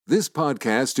This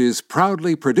podcast is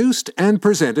proudly produced and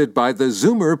presented by the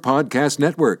Zoomer Podcast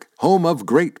Network, home of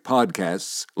great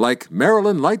podcasts like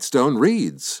Marilyn Lightstone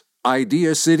Reads,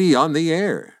 Idea City on the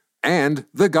Air, and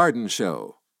The Garden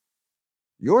Show.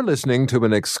 You're listening to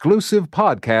an exclusive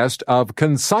podcast of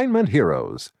Consignment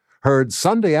Heroes, heard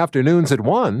Sunday afternoons at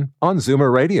 1 on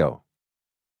Zoomer Radio.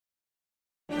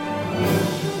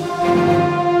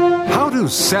 How to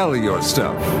sell your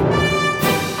stuff.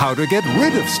 How to get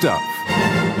rid of stuff.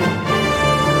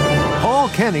 Paul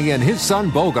Kenny and his son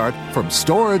Bogart from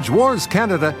Storage Wars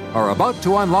Canada are about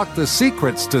to unlock the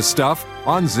secrets to stuff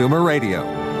on Zoomer Radio.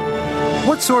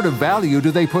 What sort of value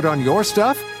do they put on your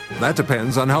stuff? That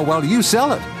depends on how well you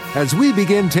sell it, as we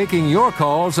begin taking your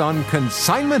calls on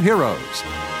Consignment Heroes,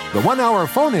 the 1-hour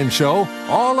phone-in show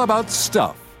all about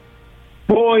stuff.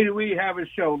 Boy, do we have a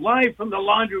show live from the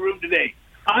laundry room today.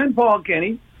 I'm Paul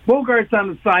Kenny. Bogart's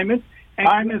on assignment.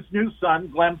 I'm his new son,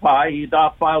 Glenn Pye. He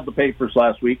filed the papers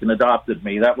last week and adopted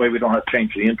me. That way we don't have to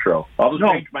change the intro. I'll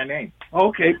just change my name.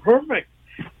 Okay, perfect.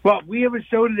 Well, we have a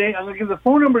show today. I'm going to give the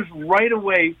phone numbers right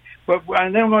away,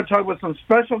 and then I'm going to talk about some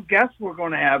special guests we're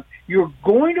going to have. You're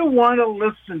going to want to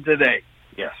listen today.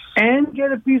 Yes. And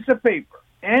get a piece of paper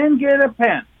and get a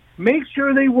pen. Make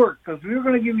sure they work, because we're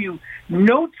going to give you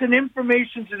notes and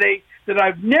information today that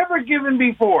I've never given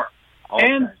before. Okay.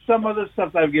 And some other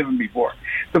stuff I've given before.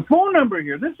 The phone number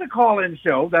here, this is a call-in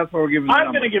show. That's what we're giving the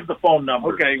I'm going to give the phone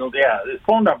number. Okay. Yeah, the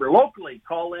phone number. Locally,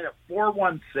 call in at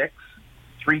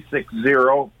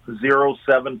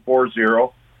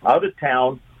 416-360-0740. Out of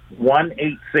town,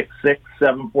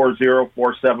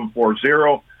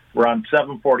 1-866-740-4740. We're on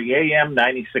 740 AM,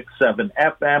 96.7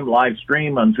 FM, live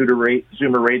stream on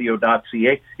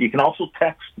zoomerradio.ca. You can also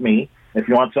text me if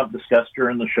you want something discussed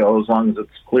during the show, as long as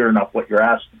it's clear enough what you're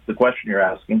asking, the question you're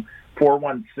asking.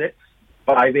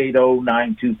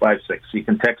 416-580-9256. You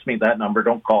can text me that number.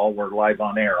 Don't call. We're live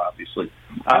on air, obviously.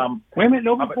 Wait a minute.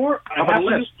 No, before. How about a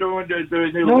list? No.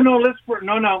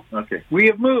 Okay. We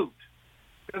have moved.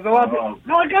 There's a lot of people.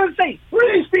 No, I got to say, who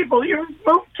are these people? You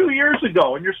moved 2 years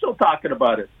ago, and you're still talking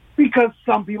about it. Because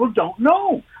some people don't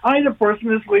know. I had a person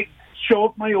this week show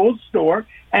up my old store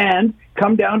and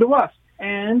come down to us.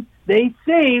 And they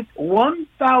saved $1,000,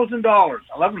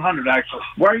 $1,100 actually.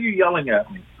 Why are you yelling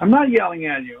at me? I'm not yelling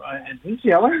at you. Is he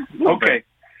yelling? Okay.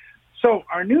 So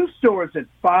our new store is at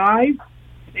 5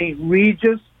 St.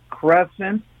 Regis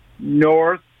Crescent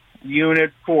North,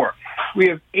 Unit 4. We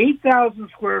have 8,000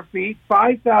 square feet,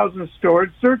 5,000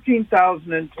 storage,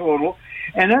 13,000 in total.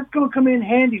 And that's going to come in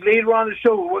handy later on the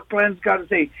show with what Glenn's got to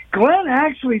say. Glenn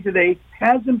actually today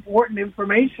has important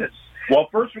information. Well,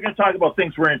 first we're going to talk about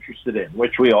things we're interested in,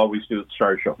 which we always do at the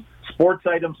Star Show. Sports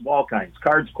items of all kinds,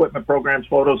 cards, equipment, programs,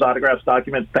 photos, autographs,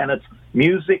 documents, pennants,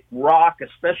 music, rock,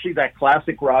 especially that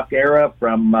classic rock era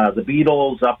from the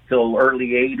Beatles up till early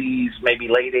 80s, maybe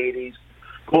late 80s.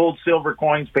 Gold, silver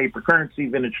coins, paper currency,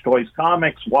 vintage toys,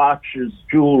 comics, watches,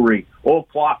 jewelry, old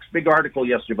clocks. Big article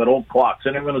yesterday about old clocks.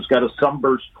 Anyone who's got a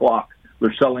sunburst clock,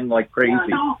 they're selling like crazy.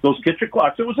 No. Those kitchen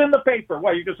clocks. It was in the paper.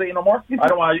 What, you going to say no more? I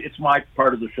don't want. It's my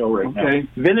part of the show right now.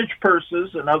 Vintage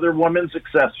purses and other women's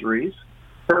accessories,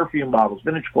 perfume bottles,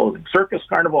 vintage clothing, circus,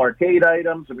 carnival, arcade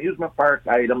items, amusement park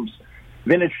items,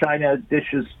 vintage china,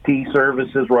 dishes, tea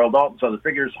services, Royal Dalton's, other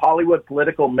figures, Hollywood,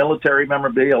 political, military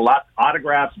memorabilia,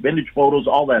 autographs, vintage photos,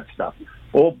 all that stuff.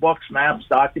 Old books, maps,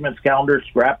 documents, calendars,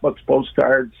 scrapbooks,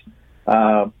 postcards,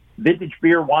 vintage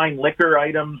beer, wine, liquor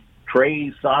items,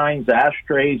 trays, signs,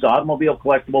 ashtrays, automobile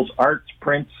collectibles, arts,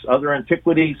 prints, other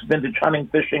antiquities, vintage hunting,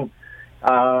 fishing,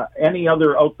 any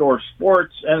other outdoor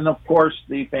sports, and, of course,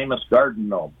 the famous garden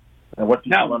gnome. And what do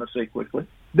you want to say quickly?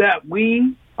 That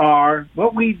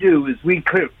what we do is we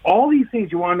clear all these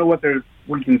things. You want to know what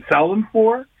we can sell them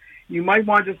for. You might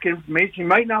want to just get information. You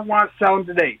might not want to sell them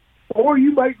today. Or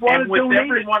you might want to donate. And with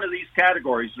every one of these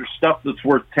categories, there's stuff that's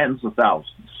worth tens of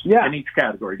thousands in each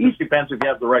category. It just depends if you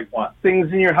have the right one. Things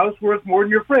in your house worth more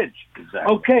than your fridge.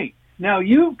 Exactly. Okay. Now,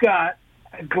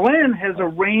 Glenn has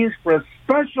arranged for a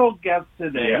special guest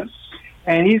today. Yes.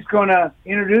 And he's going to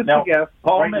introduce the guest.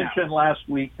 Paul mentioned last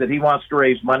week that he wants to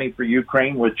raise money for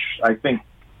Ukraine, which I think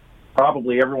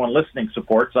probably everyone listening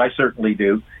supports. I certainly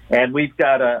do. And we've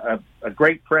got a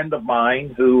great friend of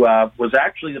mine who was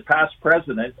actually the past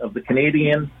president of the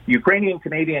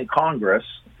Ukrainian-Canadian Congress,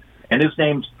 and his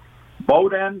name's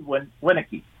Bohdan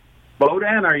Winicki.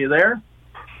 Bohdan, are you there?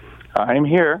 I'm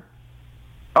here.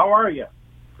 How are you?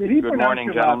 Did he Good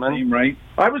morning, gentlemen. Name right?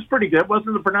 I was pretty good.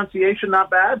 Wasn't the pronunciation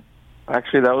not bad?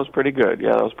 Actually, that was pretty good.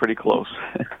 Yeah, that was pretty close.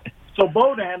 So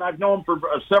Bohdan, I've known him for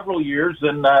several years,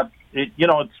 and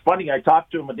it's funny. I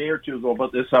talked to him a day or two ago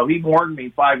about this. How he warned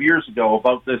me 5 years ago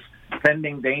about this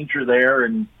pending danger there,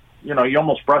 and you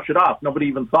almost brush it off. Nobody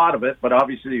even thought of it, but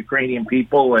obviously the Ukrainian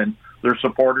people and their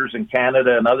supporters in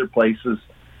Canada and other places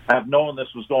have known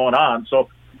this was going on. So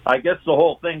I guess the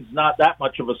whole thing's not that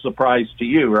much of a surprise to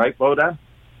you, right, Bohdan?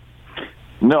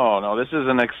 No, this is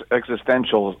an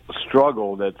existential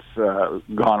struggle that's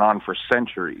gone on for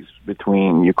centuries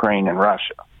between Ukraine and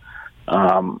Russia.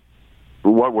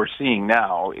 What we're seeing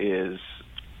now is,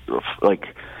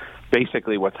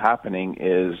 basically what's happening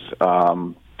is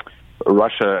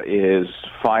Russia is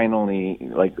finally,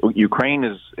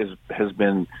 Ukraine has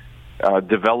been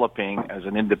developing as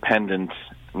an independent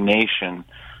nation,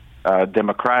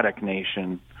 democratic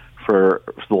nation for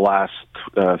the last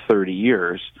 30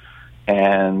 years.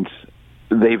 And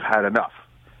they've had enough.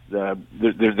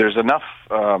 There's enough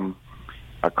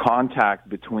contact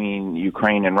between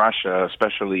Ukraine and Russia,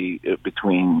 especially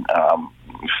between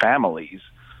families,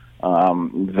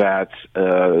 that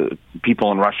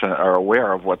people in Russia are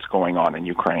aware of what's going on in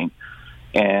Ukraine.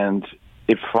 And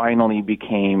it finally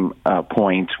became a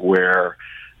point where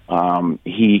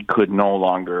he could no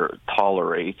longer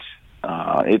tolerate.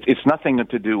 It's nothing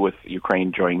to do with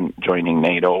Ukraine joining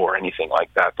NATO or anything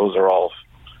like that. Those are all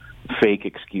fake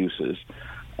excuses.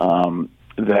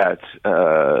 But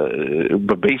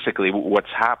basically, what's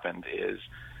happened is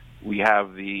we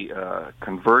have the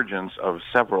convergence of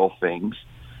several things.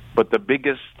 But the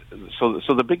biggest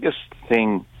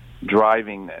thing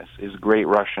driving this is great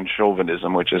Russian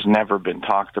chauvinism, which has never been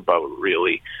talked about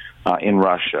really in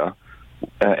Russia,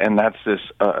 and that's this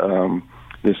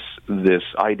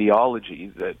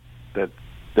ideology that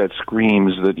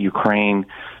screams that Ukraine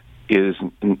is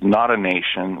not a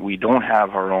nation. We don't have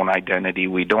our own identity.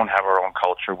 We don't have our own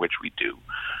culture, which we do,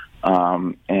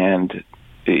 and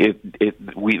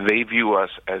they view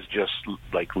us as just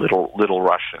like little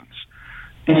Russians.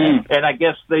 And I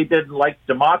guess they didn't like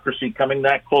democracy coming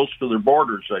that close to their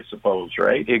borders, I suppose,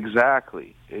 right?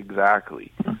 Exactly.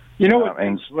 You know what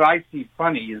I see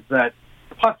funny is that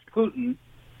Putin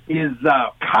is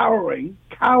cowering,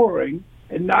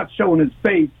 and not showing his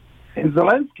face. And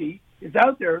Zelensky is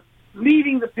out there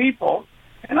leading the people.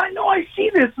 And I know I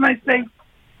see this, and I say,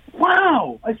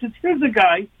 wow. I said, here's a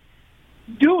guy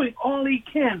doing all he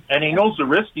can. And he knows the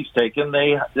risk he's taken.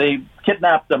 They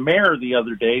kidnapped the mayor the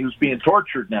other day who's being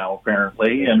tortured now,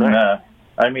 apparently. And,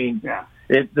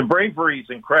 the bravery is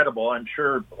incredible. I'm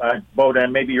sure,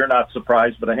 Bohdan, maybe you're not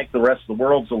surprised, but I think the rest of the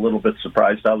world's a little bit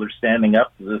surprised how they're standing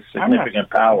up to this significant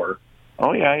power.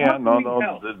 Oh, yeah.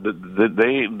 No.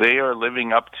 They are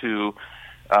living up to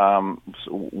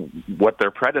what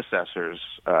their predecessors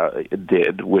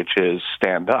did, which is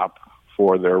stand up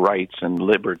for their rights and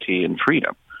liberty and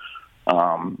freedom.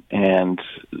 And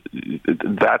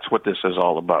that's what this is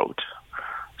all about.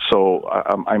 So,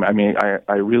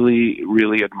 I really,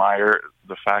 really admire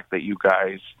the fact that you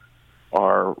guys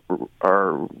are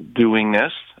doing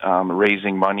this,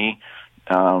 raising money,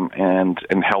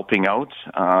 and helping out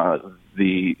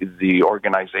the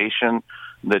organization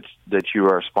that you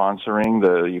are sponsoring,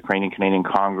 the Ukrainian Canadian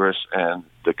Congress and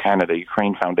the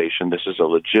Canada-Ukraine Foundation. This is a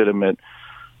legitimate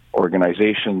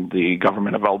organization. The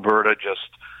government of Alberta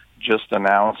just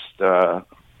announced that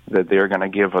they're going to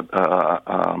give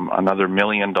another $1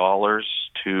 million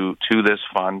to this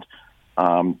fund.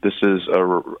 This is a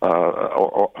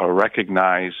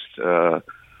recognized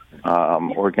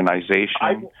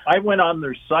organization. I went on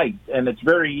their site, and it's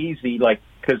very easy,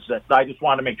 because I just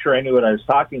want to make sure I knew what I was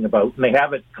talking about. And they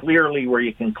have it clearly where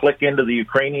you can click into the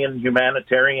Ukrainian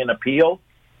humanitarian appeal,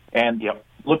 and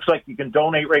looks like you can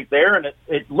donate right there. And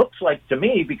it looks like to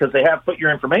me, because they have put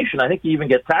your information, I think you even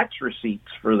get tax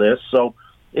receipts for this. So,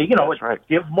 right.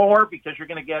 Give more because you're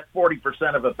going to get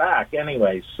 40% of it back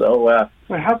anyway. So,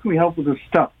 how can we help with this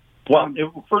stuff? Well,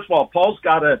 first of all, Paul's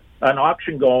got an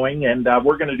auction going, and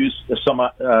we're going to do some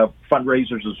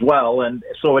fundraisers as well. And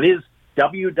so it is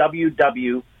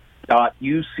www.ucc.ca.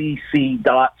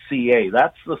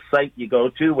 That's the site you go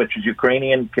to, which is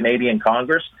Ukrainian Canadian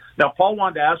Congress. Now, Paul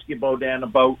wanted to ask you, Bohdan,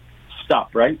 about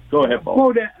stuff, right? Go ahead, Paul.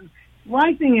 Bohdan,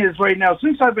 my thing is right now,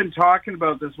 since I've been talking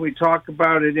about this, we talk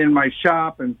about it in my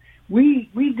shop, and we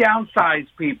downsize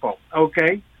people,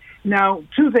 okay? Now,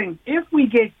 two things. If we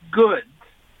get goods,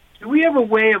 do we have a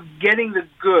way of getting the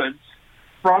goods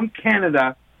from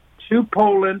Canada to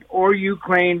Poland or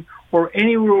Ukraine or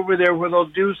anywhere over there where they'll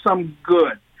do some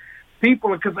good?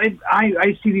 People, because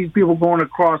I see these people going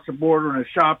across the border in a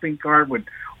shopping cart with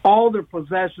all their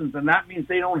possessions, and that means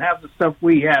they don't have the stuff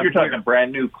we have. You're talking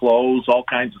brand new clothes, all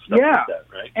kinds of stuff like that,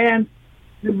 right?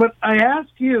 But I ask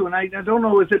you, and I don't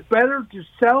know, is it better to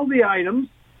sell the items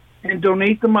and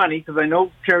donate the money, because I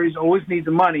know charities always need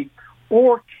the money,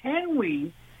 or can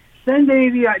we send do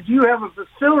you have a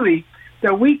facility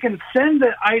that we can send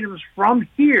the items from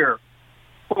here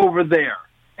over there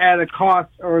at a cost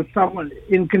or someone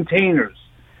in containers.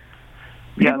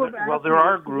 Yeah, well, there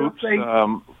are groups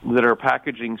that are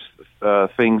packaging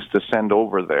things to send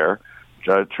over there.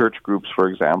 Church groups, for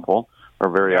example, are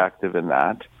very active in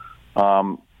that.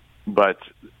 But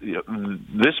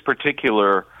this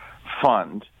particular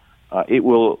fund, it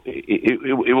will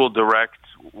direct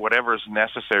whatever is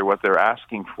necessary, what they're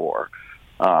asking for,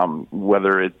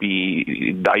 whether it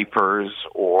be diapers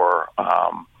or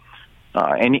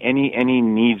any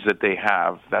needs that they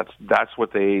have. That's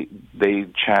what they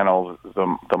channel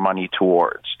the money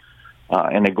towards,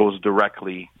 and it goes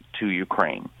directly to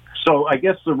Ukraine. So I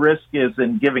guess the risk is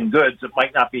in giving goods, it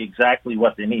might not be exactly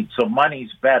what they need. So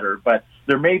money's better, but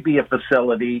there may be a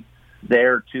facility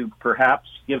there to perhaps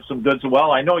give some goods.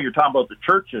 Well, I know you're talking about the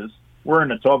churches. We're in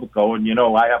Etobicoke, and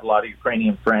I have a lot of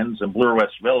Ukrainian friends, and Bloor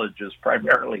West Village is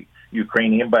primarily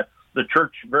Ukrainian, but the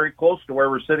church very close to where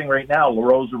we're sitting right now, La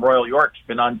Rose in Royal York's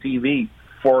been on TV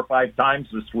 4 or 5 times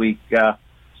this week.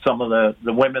 Some of the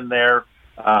women there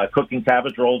cooking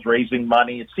cabbage rolls, raising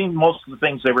money. It seemed most of the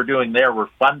things they were doing there were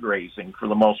fundraising for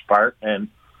the most part, and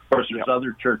of course there's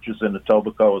other churches in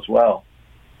Etobicoke as well.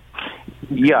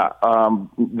 Yeah,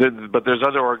 but there's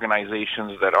other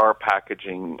organizations that are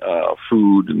packaging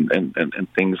food and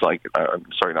things like,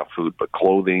 sorry, not food, but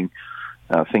clothing,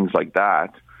 things like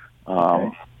that.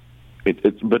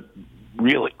 But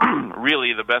really,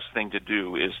 the best thing to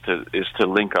do is to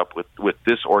link up with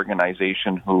this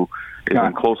organization who is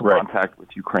in close contact with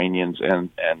Ukrainians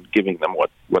and giving them what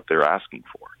they're asking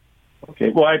for. Okay.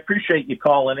 Well, I appreciate you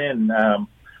calling in.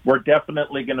 We're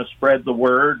definitely going to spread the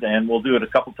word, and we'll do it a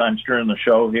couple times during the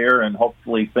show here, and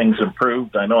hopefully things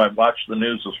improved. I know I've watched the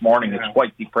news this morning. It's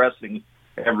quite depressing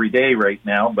every day right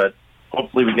now, but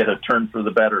hopefully we get a turn for the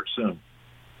better soon.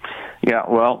 Yeah,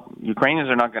 well, Ukrainians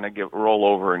are not going to roll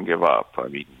over and give up. I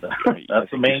mean, that's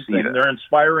the main thing. They're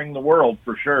inspiring the world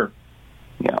for sure.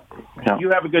 Yeah. You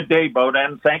have a good day,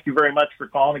 Bohdan. Thank you very much for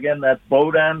calling again. That's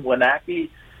Bohdan Wieniawski,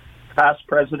 past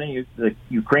president of the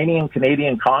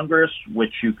Ukrainian-Canadian Congress,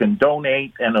 which you can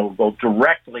donate, and it will go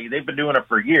directly. They've been doing it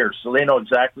for years, so they know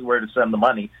exactly where to send the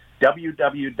money.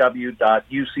 www.ucc.ca.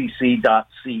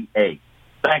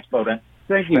 Thanks, Bohdan.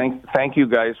 Thank you. Thank you,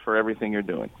 guys, for everything you're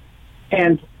doing.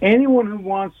 And anyone who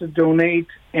wants to donate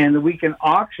and we can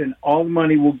auction, all the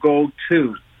money will go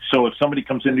to. So if somebody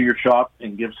comes into your shop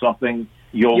and gives something,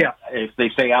 if they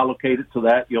say allocate it to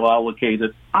that, you'll allocate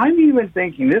it. I'm even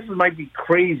thinking this might be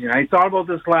crazy. And I thought about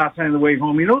this last night on the way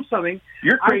home. You know something?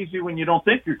 You're crazy when you don't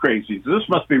think you're crazy. This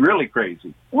must be really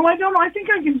crazy. Well, I don't know. I think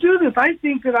I can do this. I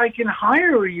think that I can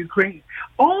hire a Ukrainian.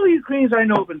 All the Ukrainians I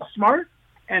know have been smart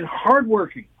and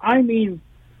hardworking. I mean,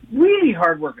 really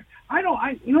hardworking. I don't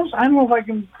know if I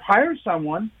can hire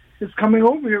someone that's coming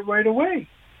over here right away,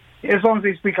 as long as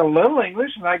they speak a little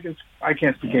English, and I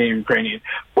can't speak any Ukrainian.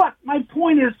 But my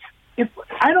point is, if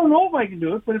I don't know if I can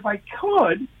do it, but if I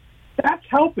could, that's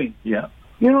helping. Yeah,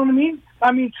 you know what I mean.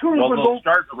 I mean, they'll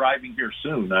start arriving here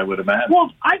soon, I would imagine.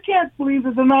 Well, I can't believe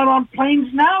that they're not on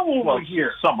planes now over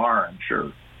here. Some are, I'm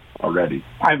sure, already.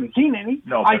 I haven't seen any.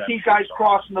 No, I see guys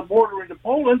crossing the border into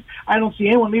Poland. I don't see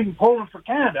anyone leaving Poland for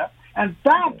Canada. And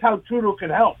that's how Trudeau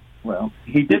can help. Well,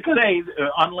 he did say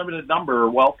unlimited number are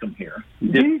welcome here.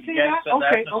 Did he say that?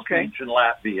 Okay. In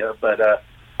Latvia, but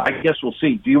I guess we'll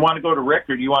see. Do you want to go to Rick,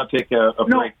 or do you want to take a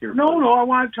break here? No. I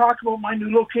want to talk about my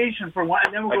new location for one,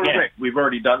 and then we'll go to Rick. We've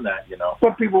already done that,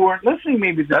 But people weren't listening.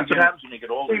 Maybe that's what happens when you get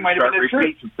older. You start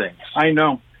repeating things. I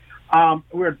know.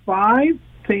 We're at 5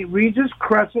 St. Regis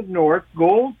Crescent North,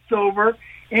 gold, silver,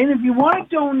 and if you want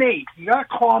to donate, you got to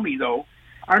call me though.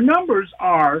 Our numbers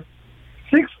are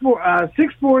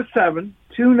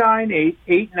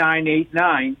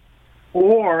 647-298-8989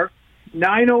 or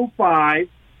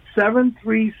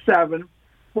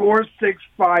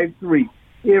 905-737-4653.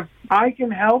 If I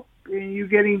can help in you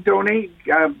getting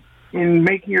in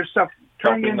making your stuff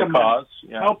helping the cause,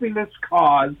 helping this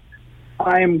cause,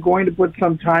 I am going to put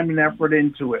some time and effort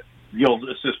into it. You'll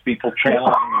assist people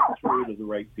channeling it through to the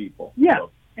right people. Yeah.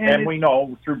 So. And we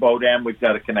know through Bohdan we've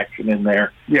got a connection in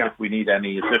there if we need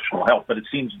any additional help. But it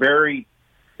seems very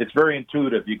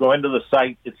intuitive. You go into the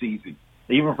site, it's easy.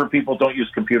 Even for people who don't use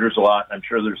computers a lot, I'm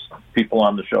sure there's people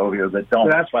on the show here that don't.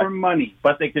 That's for money.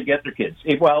 But they could get their kids.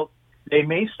 They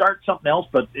may start something else,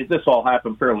 but this all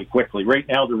happened fairly quickly. Right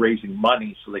now they're raising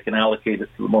money so they can allocate it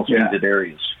to the most needed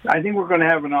areas. I think we're going to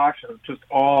have an auction.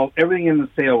 Everything in the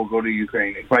sale will go to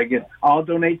Ukraine. I'll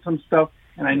donate some stuff.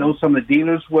 And I know some of the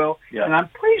dealers will, and I'm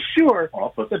pretty sure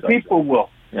the people will.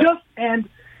 Yeah. And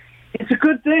it's a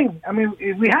good thing. I mean,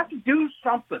 we have to do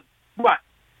something. But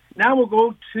now we'll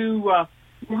go to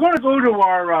we're going to go to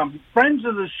our friends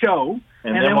of the show.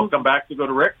 And then we'll come back to go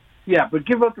to Rick? Yeah, but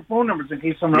give out the phone numbers in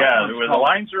case someone else wants to call. The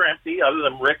lines are empty, other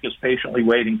than Rick is patiently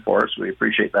waiting for us. We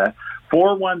appreciate that.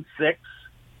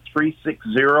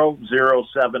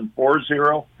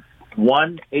 416-360-0740,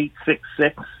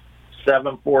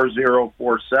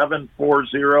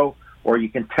 1-866-740-4740, or you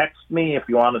can text me if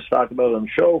you want us to talk about it on the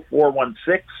show,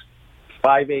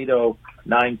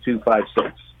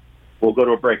 416-580-9256. We'll go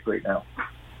to a break right now.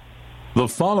 The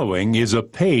following is a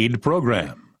paid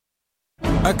program.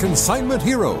 A consignment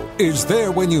hero is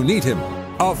there when you need him.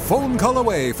 A phone call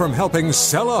away from helping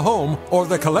sell a home or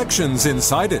the collections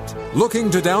inside it. Looking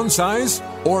to downsize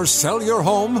or sell your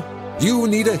home? You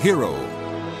need a hero.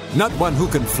 Not one who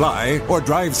can fly or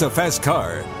drives a fast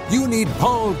car. You need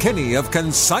Paul Kenny of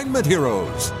Consignment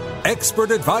Heroes.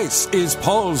 Expert advice is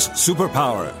Paul's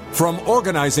superpower. From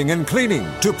organizing and cleaning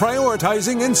to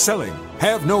prioritizing and selling.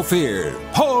 Have no fear.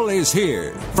 Paul is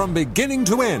here from beginning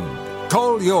to end.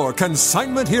 Call your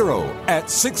consignment hero at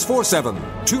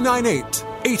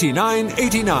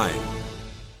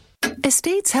 647-298-8989.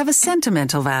 Estates have a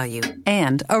sentimental value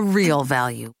and a real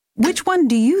value. Which one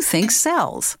do you think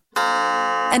sells?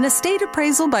 An estate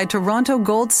appraisal by Toronto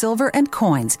Gold, Silver and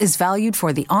Coins is valued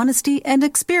for the honesty and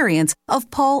experience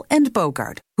of Paul and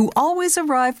Bogart, who always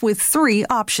arrive with 3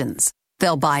 options.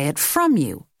 They'll buy it from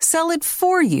you, sell it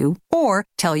for you, or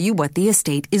tell you what the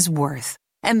estate is worth.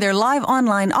 And their live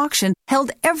online auction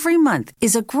held every month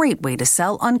is a great way to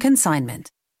sell on consignment.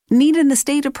 Need an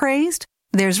estate appraised?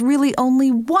 There's really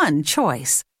only one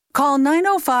choice. Call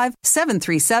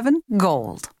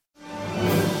 905-737-GOLD.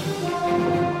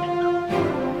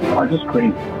 Oh, just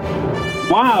great.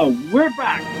 Wow, we're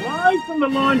back live from the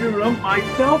laundry room,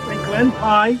 myself and Glenn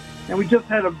Pye, and we just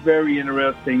had a very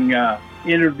interesting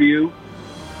interview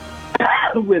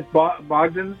with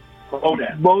Bodan,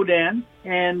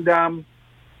 and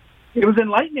it was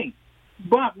enlightening.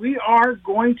 But we are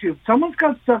going to, if someone's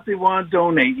got stuff they want to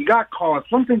donate, you got to call us.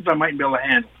 Some things I might be able to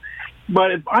handle.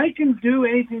 But if I can do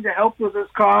anything to help with this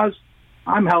cause,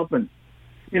 I'm helping.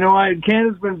 You know,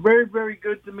 Canada's been very, very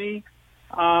good to me,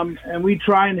 and we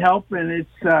try and help, and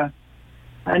it's,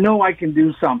 I know I can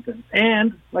do something.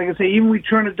 And, like I say, even we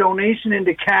turn a donation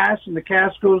into cash, and the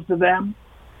cash goes to them,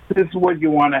 this is what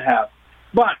you want to have.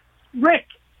 But, Rick,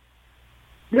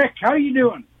 how are you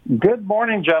doing? Good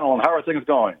morning, gentlemen. How are things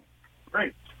going?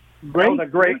 Great. That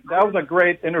was a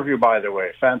great interview, by the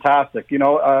way. Fantastic. You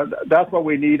know, that's what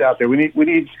we need out there. We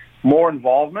need more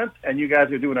involvement, and you guys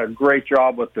are doing a great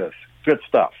job with this. Good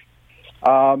stuff.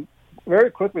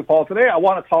 Very quickly, Paul, today I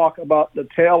want to talk about the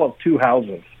tale of 2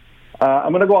 houses.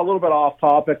 I'm going to go a little bit off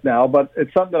topic now, but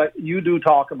it's something that you do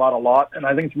talk about a lot, and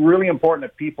I think it's really important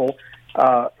that people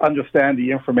understand the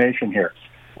information here.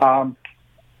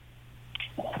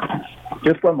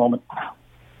 Just one moment.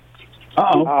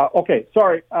 Okay,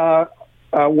 sorry.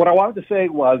 What I wanted to say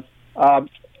was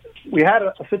we had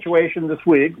a situation this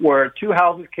week where 2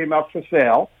 houses came up for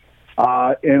sale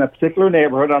in a particular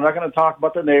neighborhood. I'm not going to talk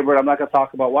about the neighborhood. I'm not going to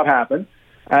talk about what happened.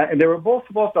 And they were both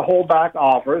supposed to hold back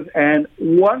offers, and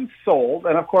one sold.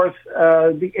 And, of course,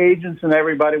 the agents and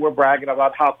everybody were bragging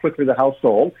about how quickly the house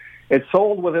sold. It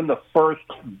sold within the first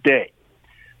day.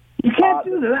 You can't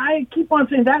do that. I keep on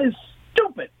saying that is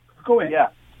stupid. Go ahead. Yeah.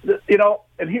 You know,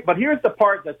 but here's the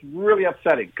part that's really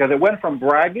upsetting, because it went from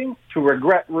bragging to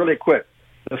regret really quick.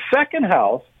 The second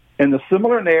house in the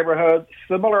similar neighborhood,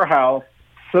 similar house,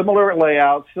 similar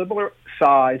layout, similar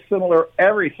size, similar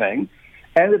everything,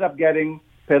 ended up getting,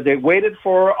 because they waited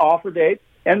for offer date,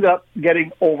 ended up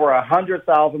getting over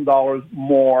 $100,000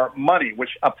 more money,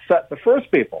 which upset the first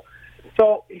people.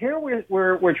 So here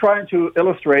we're trying to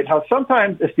illustrate how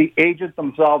sometimes it's the agent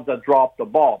themselves that drop the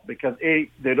ball, because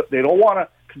they don't want to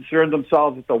concern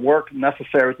themselves with the work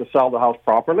necessary to sell the house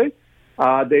properly.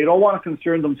 They don't want to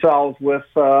concern themselves with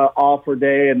offer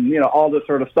day and, you know, all this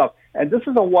sort of stuff. And this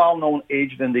is a well-known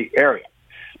agent in the area.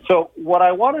 So what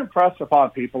I want to impress upon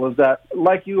people is that,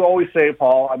 like you always say,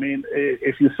 Paul, I mean,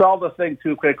 if you sell the thing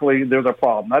too quickly, there's a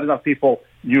problem. Not enough people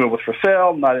knew it was for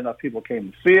sale. Not enough people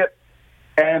came to see it.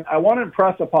 And I want to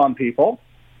impress upon people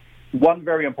one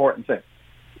very important thing.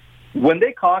 When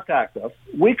they contact us,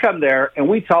 we come there and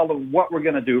we tell them what we're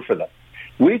going to do for them.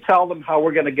 We tell them how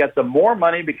we're going to get them more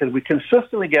money, because we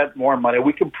consistently get more money.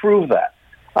 We can prove that.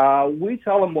 We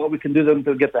tell them what we can do them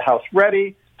to get the house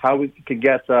ready, how we can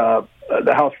get the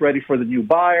house ready for the new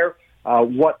buyer,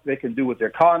 what they can do with their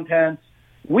contents.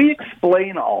 We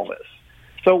explain all this.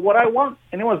 So what I want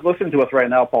anyone who's listening to us right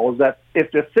now, Paul, is that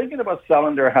if they're thinking about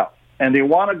selling their house and they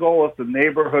want to go with the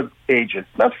neighborhood agent,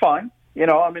 that's fine. You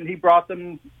know, I mean, he brought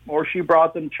them or she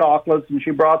brought them chocolates and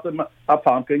she brought them a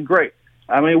pumpkin. Great.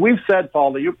 I mean, we've said,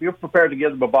 Paul, that you're prepared to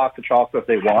give them a box of chocolate if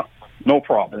they want. No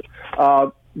problem.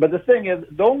 But the thing is,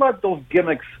 don't let those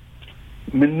gimmicks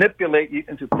manipulate you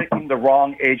into picking the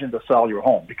wrong agent to sell your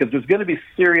home, because there's going to be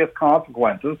serious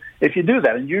consequences if you do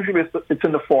that. And usually it's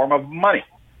in the form of money.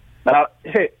 Now,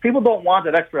 hey, people don't want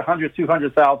that extra $100,000,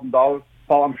 $200,000,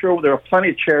 Paul. I'm sure there are plenty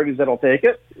of charities that'll take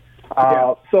it.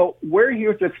 So we're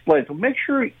here to explain. So make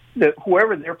sure that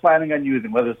whoever they're planning on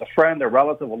using, whether it's a friend, a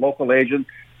relative, a local agent,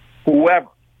 whoever,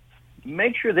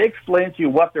 make sure they explain to you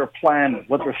what their plan is,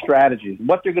 what their strategy is,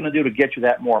 what they're going to do to get you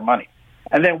that more money.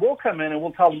 And then we'll come in and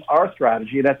we'll tell them our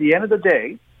strategy. And at the end of the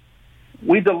day,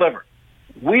 we deliver.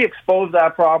 We expose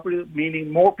that property,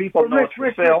 meaning more people know it's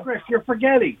for sale. Rick, you're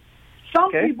forgetting.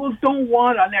 Some people don't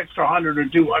want an extra 100 or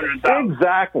 200,000.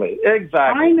 Exactly.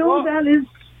 I know that is,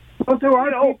 but there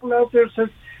are people out there that says,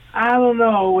 I don't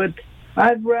know,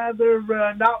 I'd rather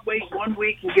not wait 1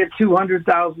 week and get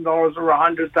 $200,000 or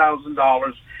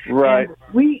 $100,000. Right. And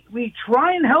we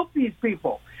try and help these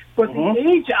people, but the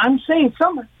age, I'm saying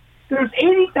there's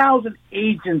 80,000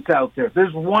 agents out there.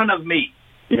 There's one of me.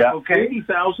 Yeah. Okay.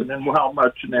 80,000 in how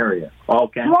much an area? All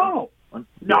Canada?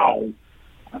 No.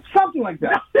 Something like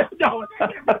that. No.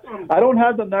 I don't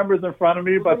have the numbers in front of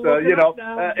me, but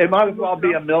it might as well be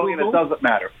 $1 million. It doesn't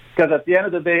matter, because at the end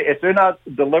of the day, if they're not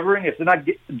delivering, if they're not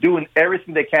doing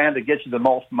everything they can to get you the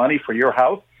most money for your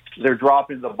house, they're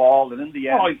dropping the ball. And in the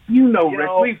end, Rick,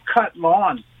 we've cut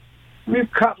lawns. We've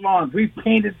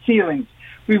painted ceilings.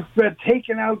 We've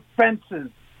taken out fences.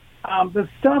 The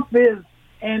stuff is,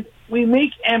 and we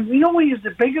make, and we know what is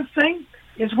the biggest thing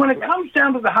is when it comes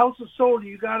down to the house is sold,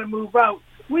 you got to move out.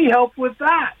 We help with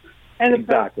that. And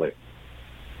exactly.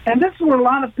 And this is where a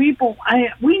lot of people,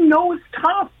 we know it's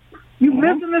tough. You've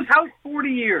lived in this house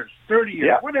 40 years, 30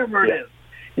 years, whatever it is.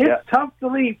 It's tough to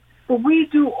leave, but we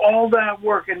do all that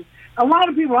work. And a lot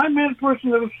of people, I met a person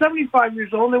that was 75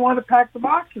 years old, they wanted to pack the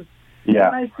boxes. Yeah.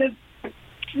 And I said,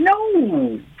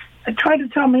 no. I tried to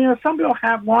tell them, some people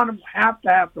have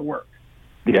to work.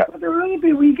 Yeah. But there are other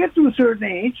people, when you get to a certain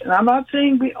age, and I'm not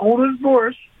saying be older is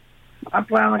worse. I'm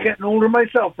planning on getting older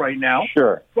myself right now.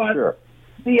 Sure. But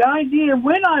the idea,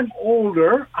 when I'm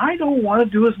older, I don't want to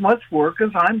do as much work as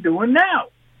I'm doing now.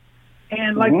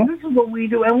 And this is what we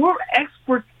do, and we're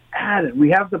experts at it.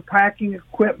 We have the packing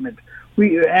equipment,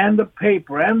 and the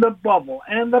paper, and the bubble,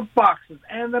 and the boxes,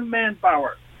 and the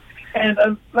manpower. And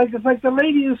it's like the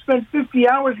lady who spent 50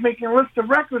 hours making a list of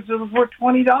records that was worth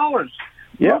 $20.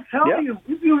 We'll tell you,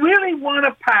 if you really want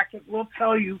to pack it, we'll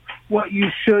tell you what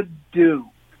you should do.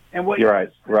 And what you're right.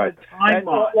 Time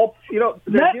on. Well,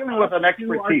 they're dealing with an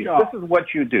expertise. This is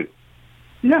what you do.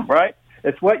 Yeah. Right?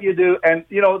 It's what you do. And,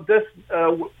 this,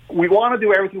 we want to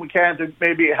do everything we can to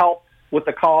maybe help with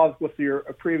the cause with your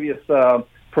previous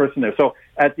person there. So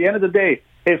at the end of the day,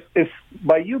 if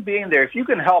by you being there, if you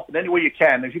can help in any way you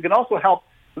can, if you can also help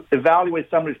evaluate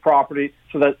somebody's property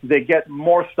so that they get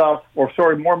more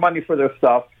money for their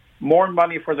stuff, more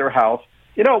money for their house.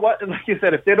 You know what? Like you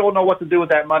said, if they don't know what to do with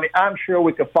that money, I'm sure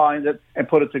we could find it and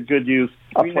put it to good use.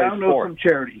 We now know some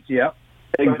charities,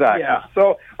 Exactly.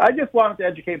 So I just wanted to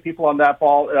educate people on that,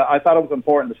 Paul. I thought it was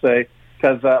important to say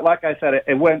because, like I said,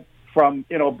 it went from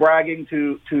bragging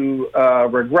to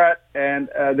regret, and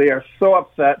they are so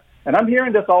upset. And I'm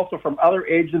hearing this also from other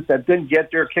agents that didn't get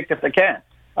their kick at the can.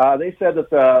 They said that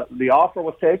the offer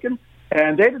was taken,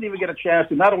 and they didn't even get a chance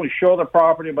to not only show the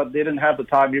property, but they didn't have the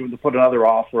time even to put another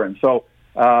offer in. So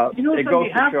it goes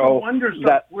to show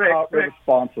that they're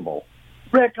responsible.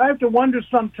 Rick, I have to wonder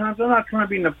sometimes, I'm not trying to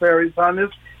be nefarious on this,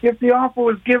 if the offer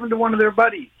was given to one of their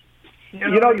buddies. We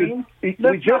just don't know. It's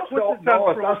not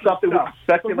something we can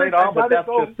speculate on, but that's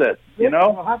just it.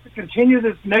 We'll have to continue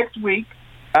this next week.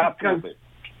 Absolutely.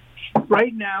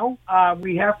 Right now,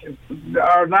 we have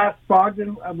our last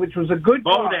Bogdan, which was a good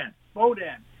Bodan.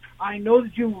 I know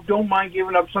that you don't mind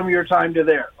giving up some of your time to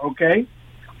there, okay?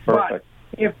 Perfect. But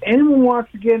if anyone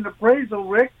wants to get an appraisal,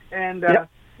 Rick, and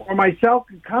or myself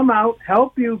can come out,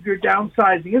 help you if you're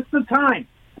downsizing. It's the time.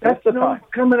 That's the time.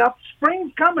 Coming up.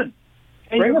 Spring's coming.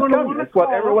 And Spring is coming. That's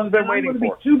what everyone's been waiting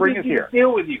for. Spring is here.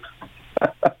 Deal with you.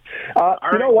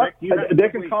 You know what? They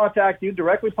can contact you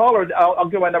directly, Paul, or I'll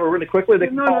give my number really quickly. They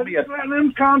can call me. Let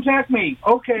them contact me.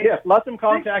 Okay. Yes, let them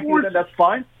contact you. Then that's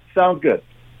fine. Sounds good.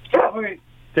 Okay.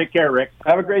 Take care, Rick.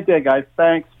 Have a great day, guys.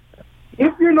 Thanks.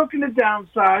 If you're looking to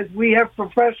downsize, we have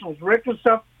professionals. Rick and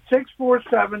stuff,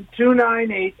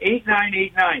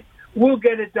 647-298-8989. We'll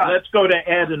get it done. Let's go to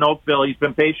Ed in Oakville. He's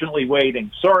been patiently waiting.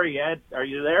 Sorry, Ed. Are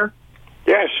you there?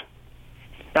 Yes.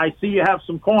 I see you have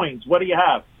some coins. What do you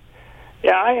have?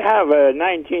 Yeah, I have a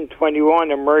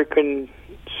 1921 American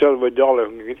silver dollar.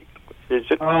 Is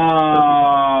it?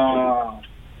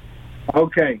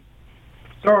 Okay.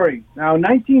 Sorry. Now,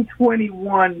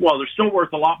 1921. Well, they're still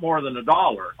worth a lot more than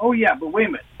 $1. Oh, yeah, but wait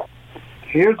a minute.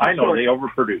 Here's the I know story. they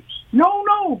overproduce.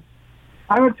 No.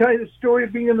 I'm going to tell you the story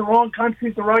of being in the wrong country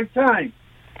at the right time.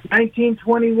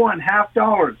 1921,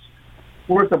 $50,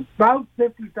 worth about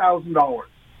 $50,000.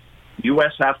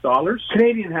 U.S. $50?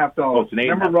 Canadian $50. Oh,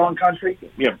 Canadian Remember, wrong country?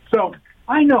 Yeah. So,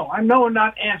 I know I'm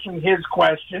not answering his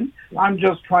question. I'm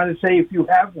just trying to say if you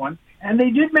have one. And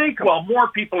they did make them. Well, more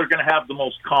people are going to have the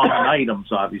most common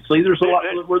items, obviously. There's a lot.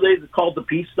 Were they called the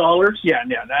peace dollars? Yeah.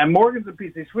 And Morgan's a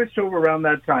piece. They switched over around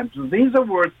that time. So these are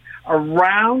worth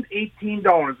around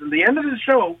 $18. At the end of the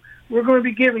show, we're going to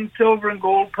be giving silver and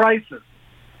gold prices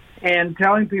and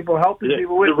telling people, helping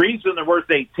people with the reason they're worth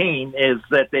 18 is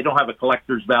that they don't have a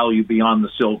collector's value beyond the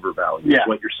silver value. Yeah. Is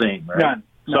what you're saying, right? None.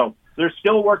 So they're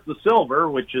still worth the silver,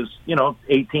 which is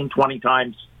 18, 20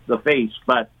 times the face,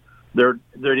 but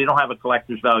they don't have a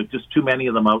collector's value. Just too many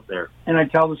of them out there. And I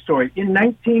tell the story. In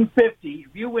 1950,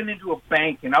 if you went into a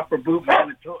bank in Upper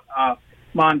Bootman,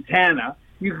 Montana,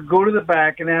 you could go to the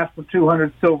back and ask for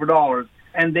 $200 silver,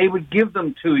 and they would give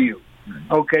them to you.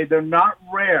 Okay, they're not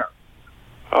rare.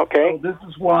 Okay. So this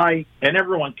is why. And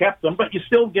everyone kept them, but you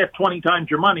still get 20 times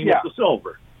your money with the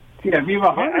silver. Yeah, if you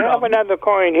have I have another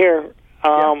coin here.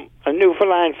 A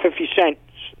Newfoundland 50 cents,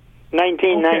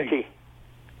 1990. Okay.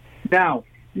 Now,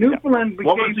 Newfoundland became...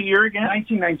 What was the year again?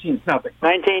 1919. It's nothing.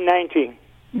 1990.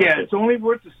 Yeah, it's only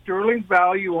worth the sterling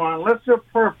value unless they're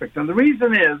perfect. And the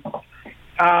reason is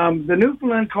the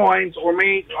Newfoundland coins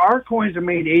our coins are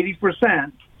made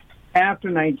 80%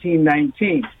 after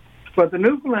 1919. But the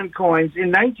Newfoundland coins,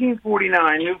 in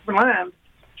 1949, Newfoundland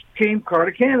came part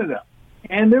of Canada.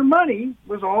 And their money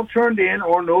was all turned in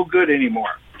or no good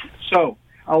anymore. So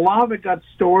a lot of it got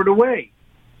stored away.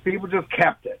 People just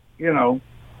kept it, In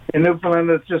Newfoundland,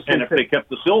 it's just... And if they kept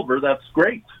the silver, that's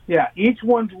great. Yeah, each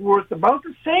one's worth about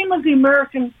the same as the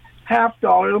American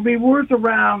 $50. It'll be worth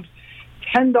around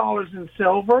 $10 in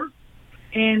silver.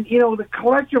 And, the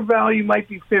collector value might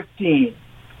be $15.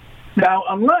 Now,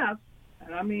 unless,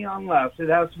 it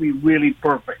has to be really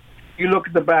perfect. You look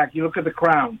at the back, you look at the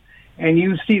crown, and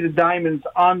you see the diamonds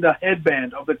on the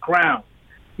headband of the crown.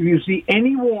 If you see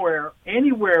anywhere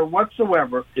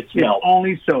whatsoever, it's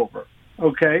only silver.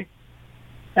 Okay?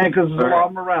 And because there's a lot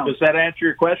of them around. Does that answer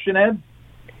your question, Ed?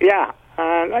 Yeah.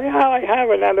 I have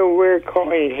another weird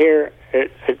coin here.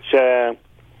 It says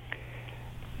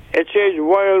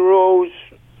Royal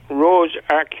Rose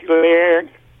Arculaire,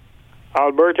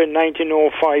 Alberta,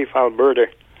 1905, Alberta.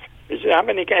 Does it have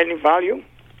any value?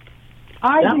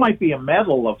 That might be a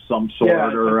medal of some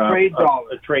sort, or a trade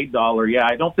dollar. A trade dollar. Yeah,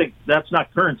 I don't think that's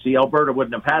not currency. Alberta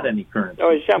wouldn't have had any currency.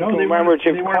 No, it's some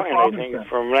commemorative coin, I think,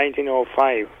 from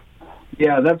 1905.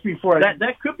 Yeah, that's before.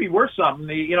 That could be worth something.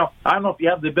 I don't know if you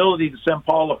have the ability to send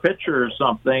Paul a picture or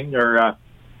something, or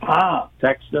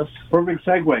text us. Perfect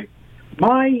segue.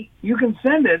 You can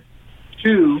send it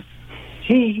to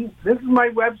this is my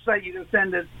website. You can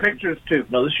send it pictures to.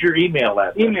 No, this is your email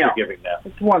address. You're giving that.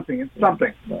 It's one thing. It's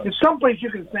something. No. It's someplace you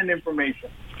can send information.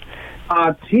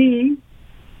 T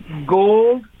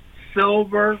gold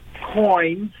silver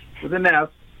coins with an S,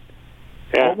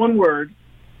 all one word,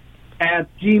 at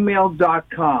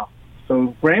gmail.com.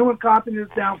 So for anyone copying this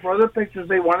down for other pictures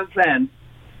they want to send,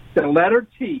 the letter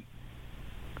T,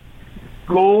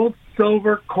 gold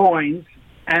silver coins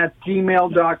at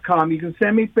gmail.com. You can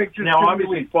send me pictures. Now,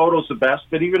 obviously, photos are best,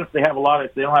 but even if they have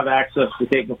if they don't have access to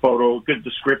taking a photo, good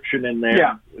description in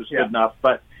there is good enough.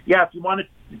 But if you want to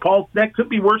call, that could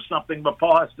be worth something, but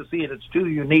Paul has to see it. It's too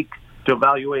unique to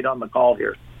evaluate on the call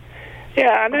here.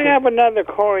 Yeah, and I have another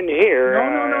coin here.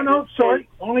 No. Sorry.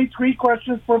 Only 3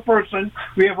 questions per person.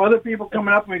 We have other people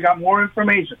coming up, and we got more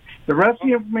information. The rest of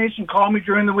the information, call me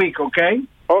during the week, okay?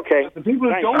 Okay. The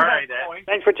people who don't have coins.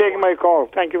 Thanks for taking my call.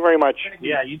 Thank you very much.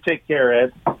 Yeah, you take care,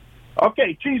 Ed.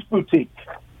 Okay, Cheese Boutique.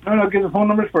 No, give the phone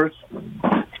numbers first.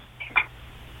 I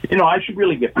should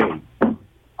really get paid.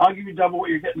 I'll give you double what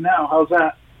you're getting now. How's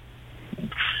that?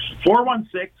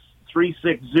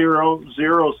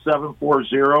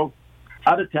 416-360-0740.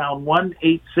 Out of town,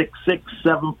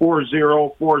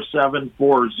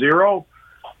 1-866-740-4740.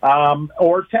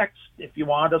 Or text if you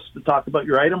want us to talk about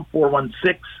your item,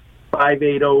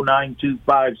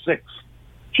 416-580-9256.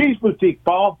 Cheese Boutique,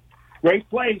 Paul. Great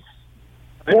place.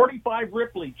 45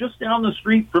 Ripley, just down the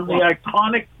street from the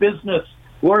iconic business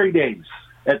Glory Days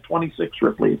at 26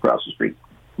 Ripley across the street.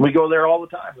 We go there all the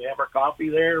time. We have our coffee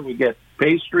there. We get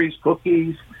pastries,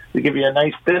 cookies. We give you a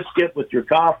nice biscuit with your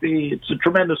coffee. It's a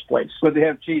tremendous place. But they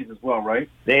have cheese as well, right?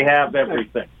 They have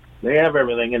everything. They have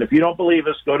everything. And if you don't believe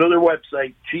us, go to their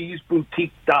website,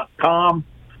 cheeseboutique.com.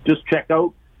 Just check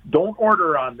out don't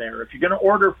order on there. If you're going to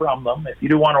order from them, if you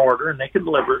do want to order and they can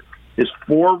deliver, is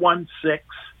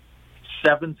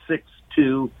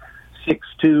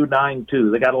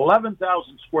 416-762-6292. They got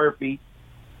 11,000 square feet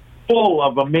full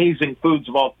of amazing foods.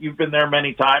 You've been there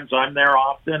many times. I'm there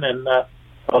often, and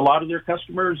a lot of their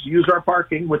customers use our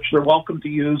parking, which they're welcome to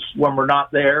use when we're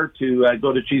not there to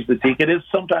go to Cheese Boutique. It is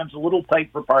sometimes a little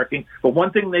tight for parking, but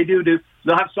one thing they do,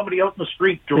 they'll have somebody out in the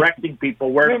street directing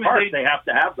people where to park. They have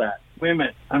to have that. Wait a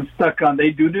minute. I'm stuck on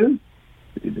they do?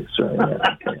 Sorry.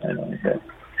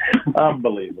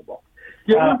 Unbelievable.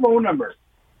 Give me a phone number.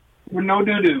 With no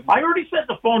do-do. I already said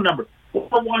the phone number,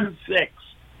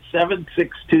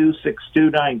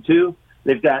 416-762-6292.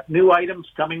 They've got new items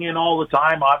coming in all the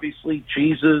time, obviously,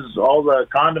 cheeses, all the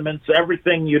condiments,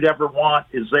 everything you'd ever want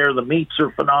is there. The meats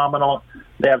are phenomenal.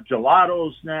 They have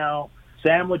gelatos now,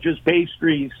 sandwiches,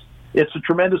 pastries. It's a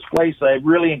tremendous place. I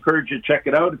really encourage you to check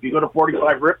it out. If you go to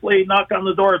 45 Ripley, knock on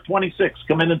the door at 26.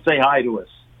 Come in and say hi to us.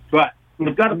 But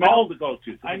we've got a call to go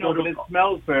to. I know, but it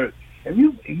smells better.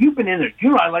 You've been in there. You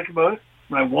know what I like about it?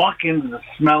 When I walk into the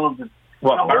smell of the...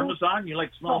 What, Parmesan? You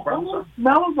like the smell of Parmesan? The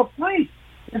smell of the place.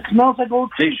 It smells like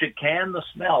old cheese. They should can the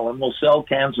smell, and we'll sell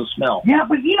cans of smell. Yeah,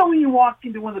 but you know when you walk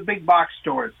into one of the big box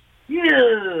stores,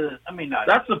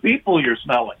 that's the people you're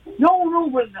smelling. No,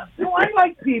 I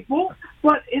like people,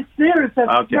 but it's there. It's that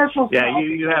special. Yeah,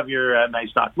 you have your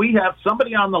nice talk. We have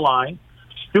somebody on the line,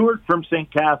 Stuart from St.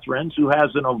 Catharines, who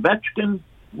has an Ovechkin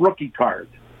rookie card.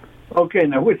 Okay,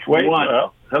 now which one?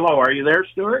 Hello, are you there,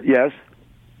 Stuart? Yes.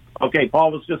 Okay,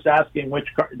 Paul was just asking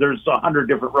which card. There's 100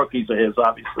 different rookies of his,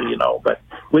 obviously, you know, but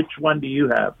which one do you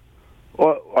have?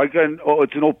 It's an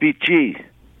OPG.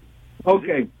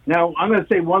 Okay, now I'm going to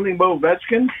say one thing about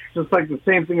Ovechkin, just like the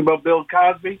same thing about Bill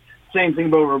Cosby, same thing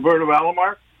about Roberto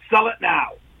Alomar. Sell it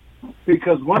now.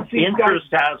 Because once the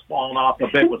interest has fallen off a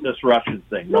bit with this Russian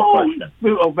thing, no question.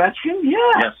 Ovechkin,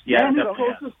 yeah. Yes.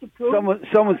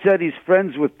 Someone said he's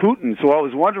friends with Putin, so I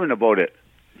was wondering about it.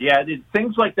 Yeah,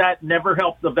 things like that never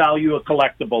help the value of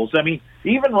collectibles. I mean,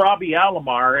 even Robbie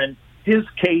Alomar and his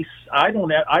case, I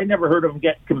never heard of him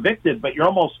get convicted, but you're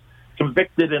almost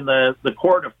convicted in the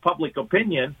court of public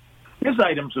opinion. His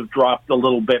items have dropped a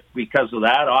little bit because of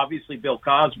that. Obviously, Bill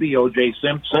Cosby, O.J.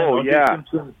 Simpson. O.J.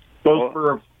 Simpson goes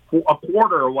for a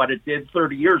quarter of what it did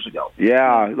 30 years ago.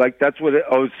 Yeah, that's what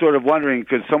I was sort of wondering,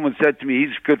 because someone said to me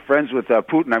he's good friends with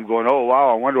Putin. I'm going, oh, wow,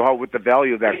 I wonder what the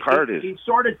value of that card is. He's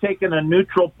sort of taken a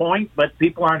neutral point, but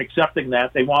people aren't accepting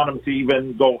that. They want him to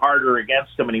even go harder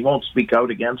against him, and he won't speak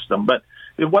out against them. But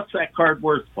what's that card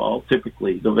worth, Paul,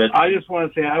 typically? I just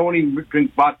want to say I won't even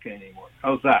drink vodka anymore.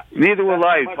 How's that? Neither will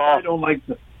I, Paul. I don't like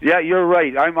the... Yeah, you're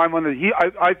right. I'm on the...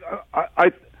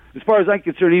 as far as I'm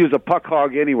concerned, he was a puck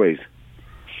hog anyways.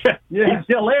 Yeah. He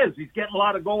still is. He's getting a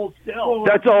lot of goals still.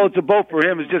 That's all it's about for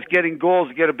him, is just getting goals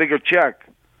to get a bigger check.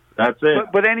 That's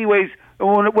it. But anyways,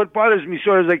 what bothers me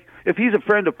sort of is, like, if he's a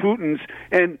friend of Putin's,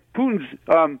 and Putin's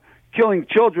killing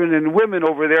children and women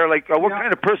over there, what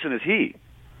kind of person is he?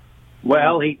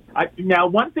 Well, now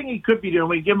one thing he could be doing,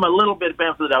 we give him a little bit of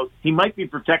benefit of the doubt, he might be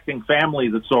protecting family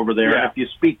that's over there if you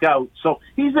speak out. So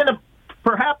he's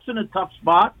perhaps in a tough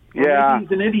spot. Yeah. Maybe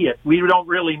he's an idiot. We don't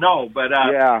really know, but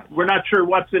we're not sure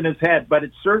what's in his head. But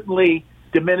it's certainly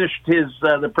diminished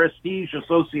the prestige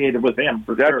associated with him.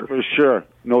 That's for sure,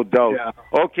 no doubt. Yeah.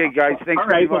 Okay, guys, thanks very much. All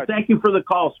right, well, thank you for the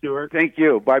call, Stuart. Thank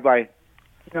you. Bye-bye.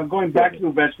 Going back to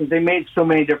Ovechkin, they made so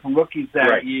many different rookies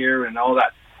that year and all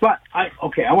that. But, I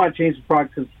want to change the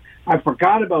product because I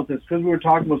forgot about this because we were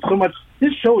talking about so much.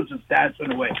 This show is just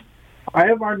dancing away. I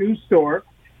have our new store,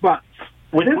 but...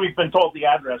 Which we've been told the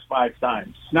address 5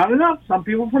 times. Not enough. Some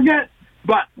people forget.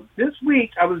 But this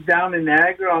week, I was down in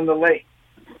Niagara-on-the-Lake,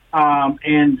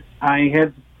 and I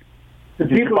had...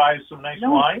 Did you buy some nice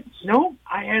wines? No,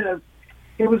 I had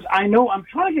I'm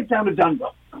trying to get down to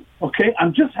Dunnville, okay? I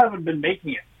just haven't been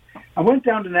making it. I went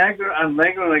down to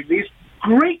Niagara-on-the-Lake, like these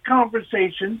great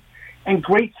conversations and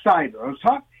great cider. I was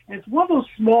talking... And it's one of those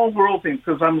small world things,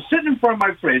 because I'm sitting in front of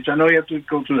my fridge. I know you have to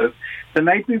go through this. The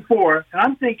night before, and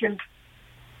I'm thinking...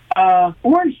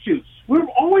 orange juice. We're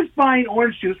always buying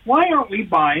orange juice. Why aren't we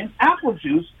buying apple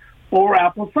juice or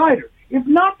apple cider? If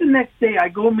not, the next day I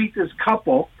go meet this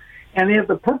couple, and they have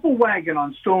the Purple Wagon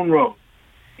on Stone Road.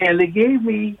 And they gave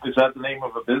me... Is that the name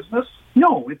of a business?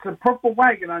 No, it's a Purple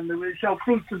Wagon on the sell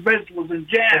fruits and vegetables and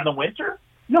jam. In the winter?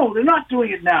 No, they're not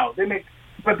doing it now.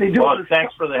 But they do it.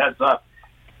 Thanks for the heads up.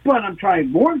 But I'm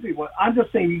trying to warn people. I'm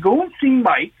just saying, you go and see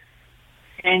Mike,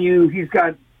 and he's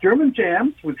got German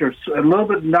jams, which are a little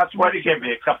bit nuts. What do you give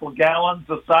me? A couple of gallons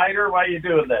of cider? Why are you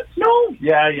doing this? No.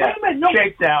 Yeah. Wait a minute, no.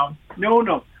 Shakedown.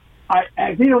 No.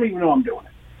 They don't even know I'm doing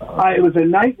it. It was a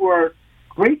night where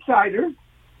great cider,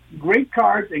 great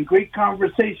cards and great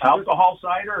conversation. Alcohol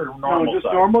cider or normal No, just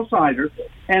cider? normal cider.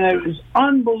 And it was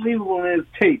unbelievable in its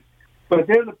taste. But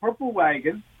there's a Purple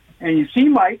Wagon, and you see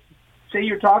Mike. Say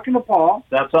you're talking to Paul.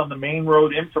 That's on the main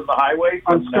road in from the highway?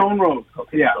 On Stone Road.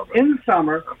 Okay, yeah, Stone Road. in the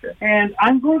summer. Okay. And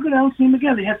I'm going to go down and see them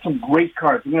again. They had some great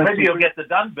cards. Maybe you'll get the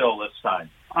Dunville this time.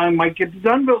 I might get the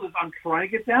Dunville. I'm trying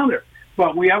to get down there.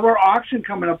 But we have our auction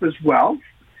coming up as well.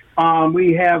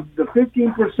 We have the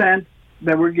 15%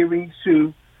 that we're giving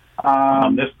to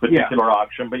on this particular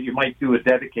auction, but you might do a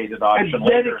dedicated auction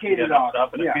later.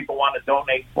 Stuff. And if people want to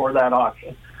donate for that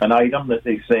auction, an item that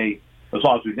they say, as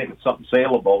long as we think it's something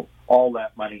saleable, all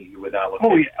that money you would allocate.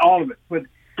 Oh, yeah, all of it. But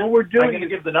what we're doing I'm going to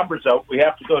give the numbers out. We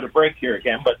have to go to break here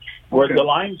again, but where the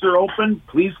lines are open,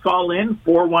 please call in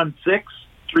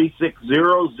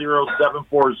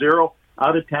 416-360-0740.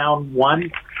 Out of town,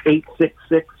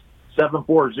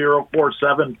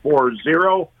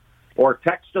 1-866-740-4740, or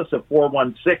text us at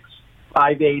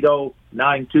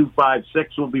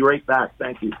 416-580-9256. We'll be right back.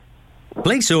 Thank you.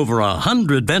 Place over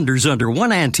 100 vendors under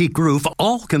one antique roof,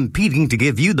 all competing to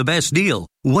give you the best deal.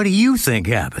 What do you think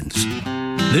happens?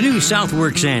 The new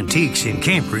Southworks Antiques in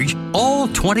Cambridge, all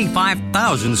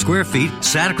 25,000 square feet,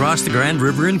 sat across the Grand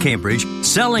River in Cambridge,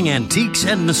 selling antiques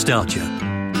and nostalgia.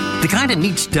 The kind of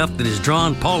neat stuff that has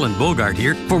drawn Paul and Bogart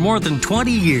here for more than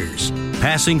 20 years.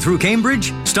 Passing through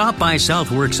Cambridge? Stop by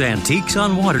Southworks Antiques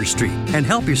on Water Street and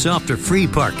help yourself to free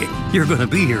parking. You're going to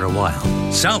be here a while.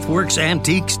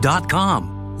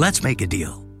 SouthworksAntiques.com. Let's make a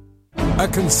deal. A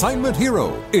consignment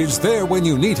hero is there when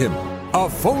you need him. A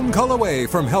phone call away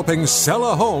from helping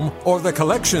sell a home or the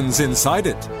collections inside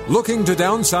it. Looking to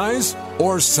downsize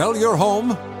or sell your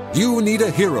home? You need a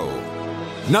hero.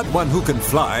 Not one who can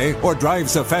fly or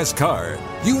drives a fast car.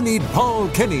 You need Paul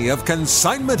Kenny of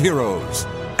Consignment Heroes.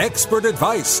 Expert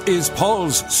advice is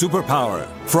Paul's superpower.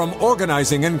 From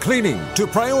organizing and cleaning to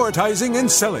prioritizing and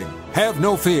selling. Have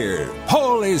no fear.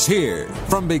 Paul is here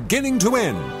from beginning to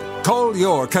end. Call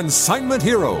your consignment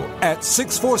hero at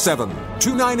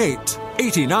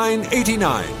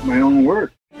 647-298-8989. My own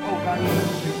word.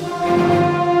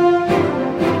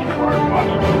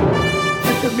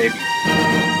 Maybe.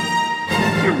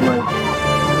 Here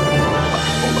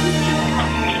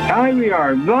we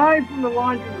are, live from the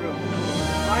laundry room.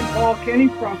 I'm Paul Kenny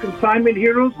from Consignment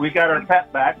Heroes. We got our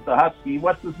pet back, the husky.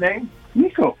 What's his name?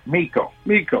 Miko.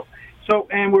 So,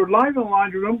 and we're live in the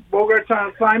laundry room. Bogart's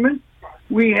on assignment.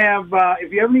 We have,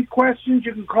 if you have any questions,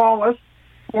 you can call us,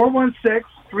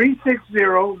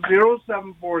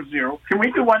 416-360-0740. Can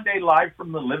we do one day live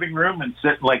from the living room and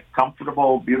sit like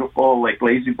comfortable, beautiful, like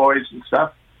lazy boys and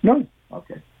stuff? No.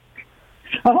 Okay.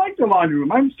 I like the laundry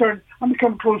room. I'm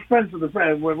becoming close friends with the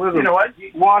friend. You know what?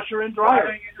 Washer and dryer. Why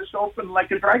don't you just open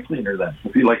like a dry cleaner then,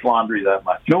 if you like laundry that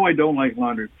much? No, I don't like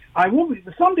laundry. I will be.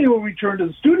 Someday we'll return to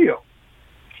the studio.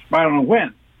 I don't know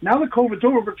when. Now the COVID's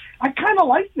over, but I kind of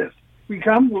like this. We're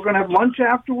going to have lunch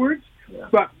afterwards. Yeah.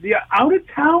 But the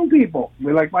out-of-town people,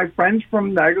 we like my friends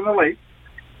from Niagara Lake,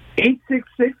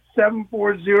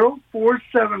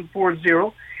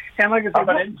 866-740-4740. And like I said, how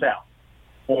about in town?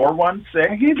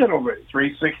 416. I gave that already.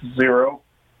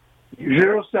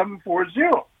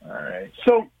 360-0740. All right.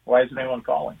 So why isn't anyone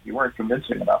calling? You weren't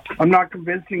convincing enough. I'm not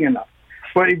convincing enough.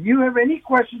 But if you have any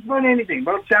questions about anything,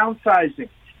 about downsizing,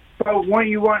 about what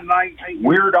you want,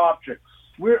 weird objects.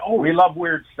 We love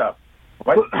weird stuff.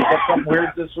 What? You got something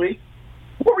weird this week?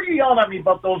 What were you yelling at me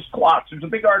about those clocks? There's a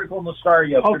big article in the Star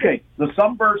yesterday. Okay. The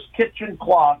Sunburst kitchen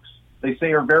clocks, they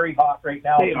say, are very hot right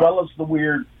now, as well as the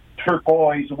weird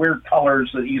turquoise, weird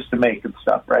colors that he used to make and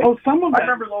stuff, right? Oh, some of them. I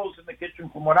remember those in the kitchen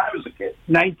from when I was a kid.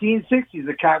 1960s,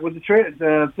 the cat with the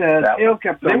tail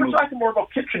kept. They were talking more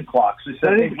about kitchen clocks. They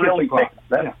said they really picked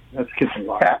that. Yeah, that's a kitchen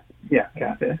clock. Cat? Yeah,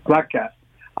 cat. Black cat.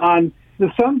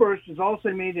 The Sunburst is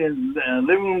also made in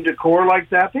living room decor like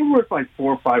that. They're worth like $400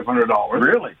 or $500.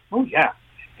 Really? Oh, yeah.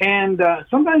 And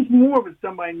sometimes more of it's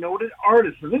done by noted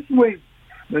artists. So this is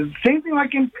the same thing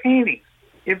like in paintings.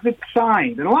 If it's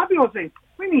signed, and a lot of people say,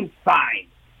 we mean signed.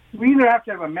 We either have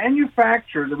to have a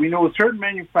manufacturer that we know a certain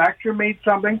manufacturer made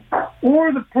something,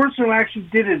 or the person who actually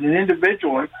did it, an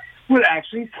individual, would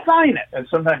actually sign it. And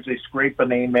sometimes they scrape a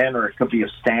name in, or it could be a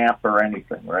stamp or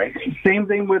anything, right? Same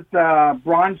thing with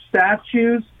bronze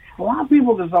statues. A lot of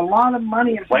people, there's a lot of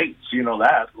money in plates. You know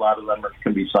that. A lot of them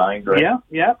can be signed, right?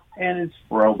 Yeah. And it's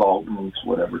Royal Daltons,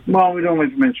 whatever. Well, we don't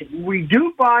like to mention. We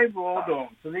do buy Royal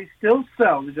Daltons, so they still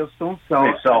sell. They just don't sell.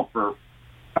 They sell for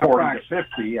 40 to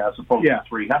 50 as opposed to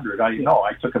 300.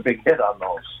 I took a big hit on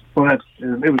those. Well, it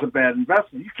was a bad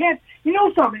investment. You can't,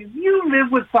 something, if you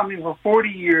live with something for 40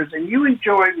 years and you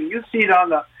enjoy it and you see it on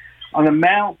on the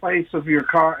mantelpiece of your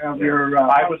car, your.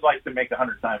 I would like to make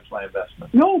 100 times my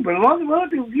investment. No, but a lot of other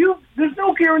people, there's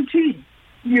no guarantee.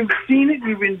 You've seen it,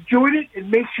 you've enjoyed it. It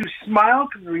makes you smile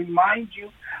because it reminds you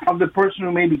of the person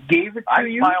who maybe gave it to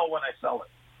you. I smile when I sell it.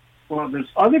 Well, there's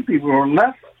other people who are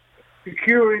less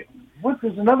secure.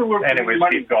 There's another word. Anyways, for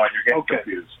money. Keep going. You're getting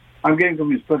confused. I'm getting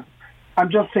confused, but I'm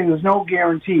just saying there's no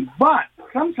guarantee. But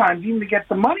sometimes even to get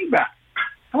the money back.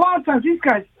 A lot of times these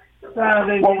guys.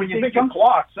 When you think of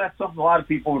clocks, that's something a lot of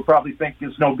people would probably think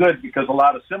is no good because a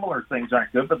lot of similar things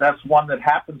aren't good, but that's one that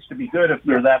happens to be good if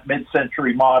they're that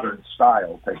mid-century modern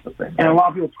style type of thing. And a lot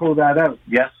of people throw that out.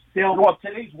 Yes. Well,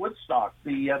 today's Woodstock,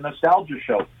 the nostalgia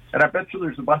show, and I bet you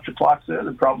there's a bunch of clocks there that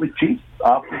are probably cheap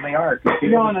often they are.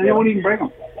 No, they won't even bring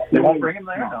them. They won't bring them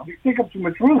there? No. You take up too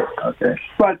much room. Okay.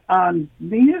 But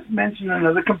they just mentioned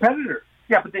another competitor.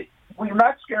 Yeah, but we're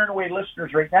not scaring away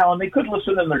listeners right now, and they could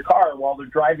listen in their car while they're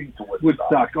driving to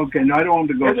Woodstock. Okay, no, I don't want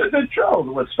to go there. It's a good show,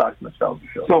 the Woodstock Nostalgia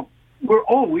Show. So,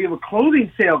 we have a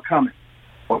clothing sale coming.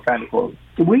 What kind of clothing?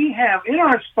 We have, in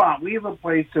our spot, we have a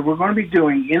place that we're going to be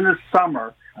doing in the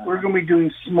summer. We're going to be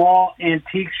doing small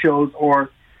antique shows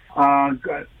or...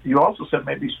 you also said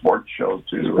maybe sports shows,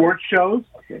 too. Sports shows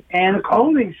and a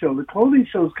clothing show. The clothing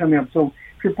show is coming up. So,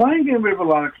 if you're planning to get rid of a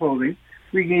lot of clothing,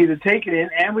 we can either take it in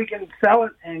and we can sell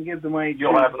it and give the money.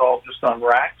 You'll have it all just on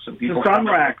racks and people. Just on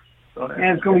racks,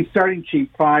 and it's going to be starting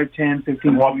cheap, 5, 10,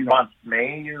 15. What month?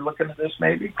 May? You're looking at this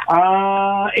maybe?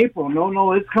 April.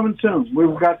 No, it's coming soon.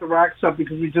 We've got the racks up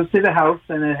because we just did a house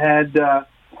and it had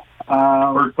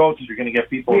fur coats. You're going to get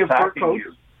people attacking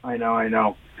you. I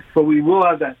know. But we will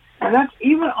have that, and that's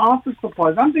even office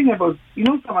supplies. I'm thinking about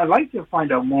something. I'd like to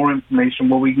find out more information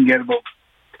what we can get about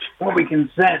what we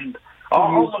can send.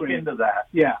 I'll look into that.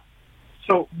 Yeah.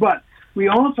 So, but we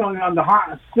also on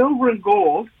the silver and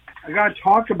gold. I got to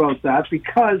talk about that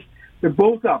because they're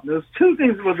both up. There's two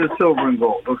things with the silver and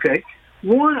gold. Okay.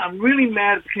 One, I'm really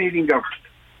mad at the Canadian government.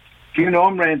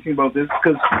 I'm ranting about this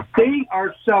because they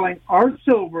are selling our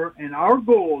silver and our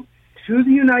gold to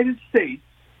the United States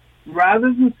rather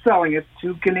than selling it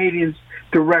to Canadians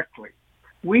directly.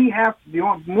 We have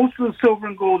most of the silver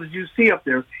and gold that you see up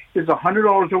there is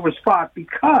 $100 over spot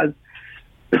because.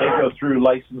 They go through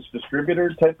licensed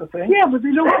distributor type of thing? Yeah, but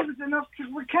they don't give us enough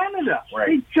for Canada. Right.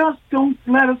 They just don't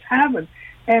let us have it.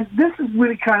 And this is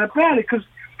really kind of bad because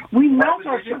we melt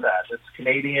our... do that? It's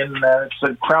Canadian, it's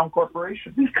a Crown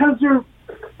Corporation. Because you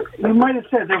might have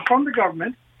said, they're from the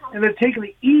government and they're taking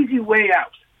the easy way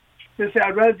out. They say,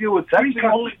 I'd rather deal with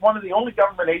one of the only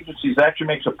government agencies that actually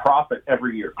makes a profit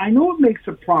every year. I know it makes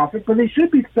a profit, but they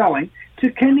should be selling to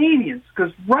Canadians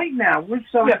because right now we're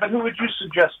selling. Yeah, but who would you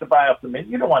suggest to buy off the mint?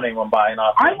 You don't want anyone buying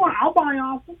off. I'll buy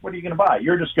off them. What are you going to buy?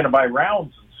 You're just going to buy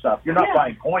rounds and stuff. You're not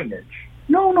buying coinage.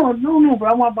 No, but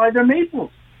I want to buy their maples.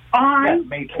 I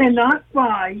cannot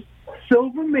buy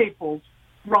silver maples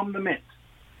from the mint.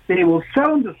 They will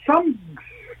sell them to some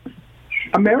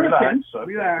Americans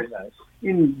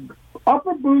in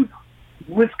Upper Booth,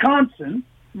 Wisconsin,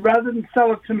 rather than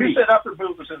sell it to me. You said Upper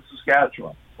Booth was in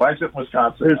Saskatchewan. Why is it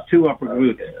Wisconsin? There's two Upper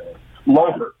Booths.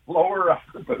 Lower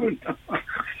Upper Booth.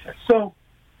 So,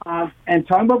 and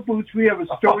talking about boots, we have a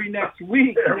story next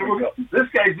week. There we go. This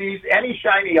guy sees any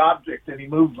shiny object and he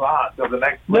moves on to the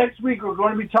next. Next week we're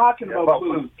going to be talking about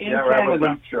boots in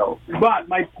Canada. Show. But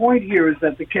my point here is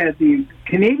that the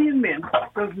Canadian Mint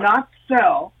does not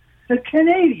sell to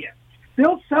Canadians.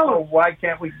 They'll sell it. So why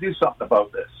can't we do something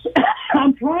about this?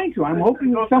 I'm trying to. I'm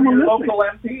hoping someone listens. Local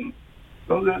MP.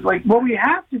 Well, we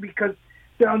have to because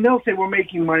they'll say we're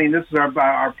making money and this is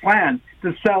our plan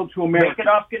to sell to Americans. Make it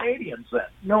off Canadians then.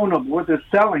 No, but what they're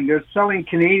selling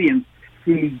Canadians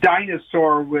the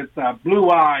dinosaur with blue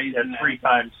eyes. And 3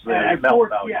 times the melt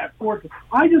value. Yeah, 4.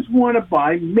 I just want to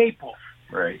buy maples.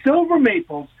 Right. Silver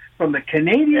maples from the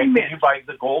Canadian Mint. Can you buy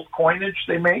the gold coinage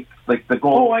they make? Like the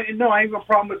gold? Oh, I have no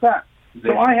problem with that.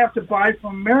 So I have to buy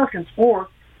from Americans, or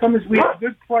sometimes we have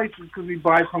good prices because we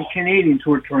buy from Canadians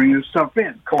who are turning their stuff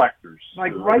in. Collectors.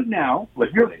 Like right now,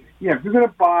 if you're going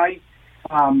to buy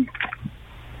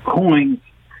coins,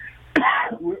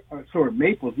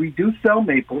 maples, we do sell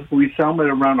maples, but we sell them at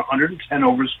around 110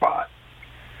 over spot,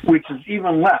 which is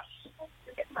even less.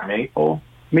 Maple,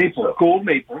 so, gold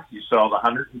maple. You sell the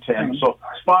 110. Mm-hmm. So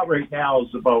spot right now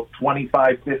is about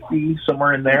 25.50,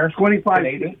 somewhere in there.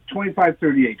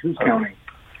 25.38. Who's counting?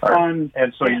 Right.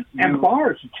 And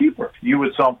bars are cheaper. You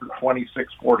would sell them for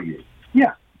 26.48.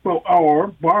 Yeah. Well, our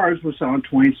bars were selling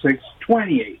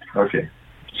 26.28. Okay.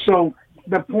 So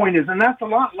the point is, and that's a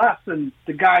lot less than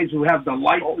the guys who have the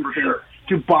license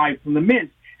to buy from the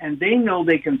mint, and they know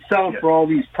they can sell it for all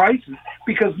these prices.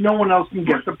 because no one else can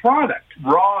get the product.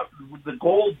 The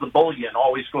gold, the bullion,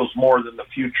 always goes more than the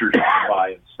futures you can buy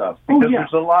and stuff. Because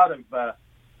there's a lot of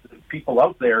people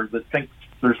out there that think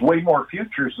there's way more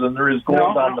futures than there is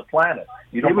gold on the planet.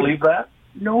 You don't believe that?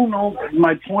 No.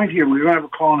 My point here, we're going to have a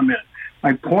call in a minute.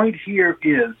 My point here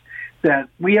is that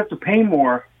we have to pay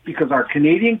more because our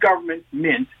Canadian government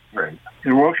mint,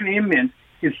 the Royal Canadian Mint,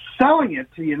 is selling it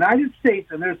to the United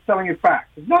States, and they're selling it back.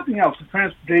 There's nothing else. The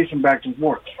transportation back and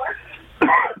forth.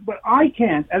 But I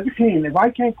can't, as a Canadian, if I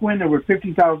can't go in there with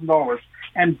 $50,000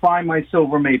 and buy my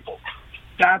silver maple,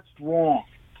 that's wrong.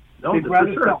 No,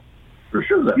 for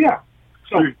sure. Yeah.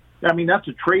 So, I mean, that's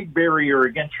a trade barrier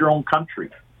against your own country.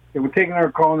 Okay, we're taking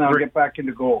our call now. Get back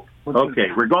into gold. We're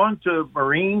going to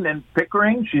Maureen in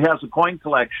Pickering. She has a coin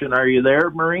collection. Are you there,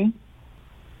 Maureen?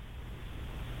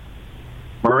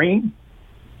 Maureen?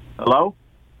 Hello?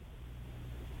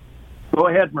 Go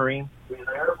ahead, Maureen. Are you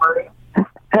there, Maureen?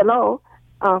 Hello.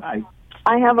 Hi.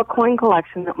 I have a coin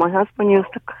collection that my husband used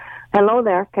to... Hello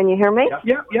there. Can you hear me?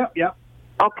 Yep.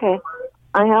 Okay.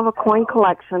 I have a coin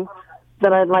collection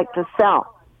that I'd like to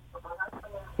sell.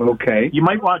 Okay. You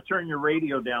might want to turn your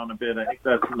radio down a bit. I think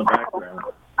that's in the background.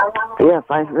 Yes,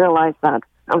 I realize that.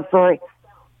 I'm sorry.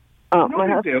 No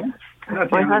big deal.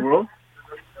 Not the end of the world.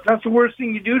 That's the worst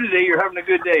thing you do today. You're having a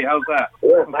good day. How's that?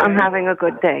 Okay. I'm having a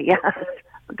good day, yes.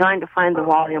 I'm trying to find the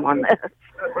volume on this.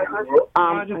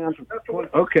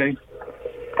 Okay.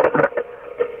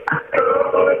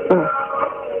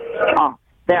 Oh,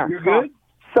 there. You're good?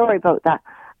 Sorry about that.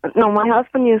 No, my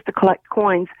husband used to collect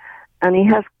coins, and he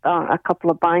has a couple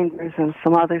of binders and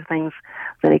some other things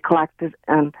that he collected,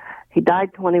 and he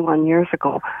died 21 years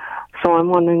ago. So I'm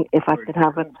wondering if I could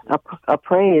have it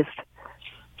appraised.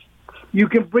 You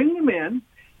can bring them in.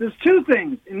 There's two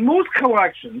things. In most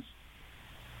collections,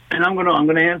 and I'm going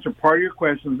to answer part of your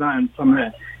questions and I'm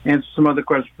going to answer some other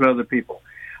questions for other people.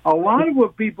 A lot of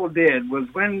what people did was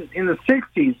when, in the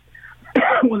 60s,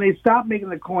 when they stopped making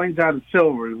the coins out of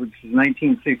silver, which is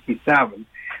 1967,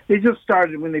 they just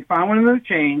started, when they found one in their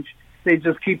change, they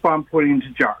just keep on putting into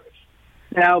jars.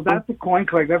 Now, that's a coin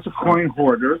collector, that's a coin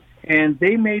hoarder, and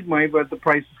they made money by the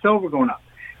price of silver going up.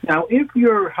 Now, if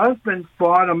your husband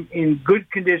bought them in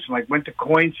good condition, like went to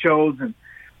coin shows and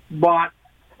bought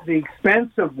the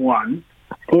expensive ones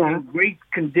in great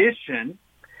condition,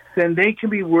 then they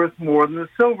can be worth more than the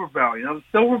silver value. Now, the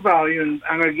silver value, and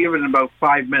I'm going to give it in about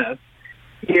 5 minutes,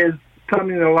 is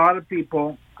something that a lot of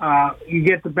people, you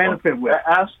get the benefit with.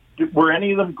 Were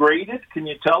any of them graded? Can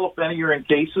you tell if any are in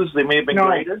cases? They may have been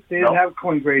graded? No, they didn't have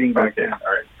coin grading back then.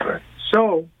 All right.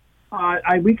 So,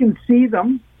 we can see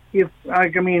them. If,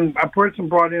 a person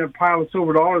brought in a pile of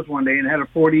silver dollars one day and had a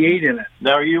 48 in it.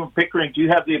 Now, are you in Pickering? Do you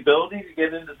have the ability to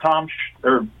get into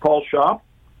or Paul's shop?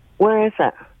 Where is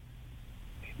it?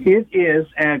 It is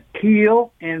at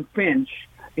Keele and Finch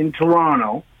in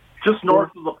Toronto. Just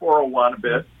north of the 401 a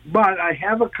bit. But I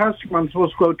have a customer. I'm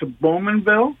supposed to go to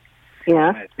Bowmanville.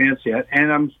 Yeah. I can't see it.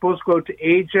 And I'm supposed to go to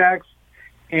Ajax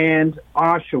and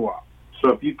Oshawa. So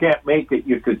if you can't make it,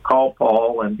 you could call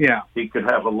Paul and he could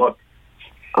have a look.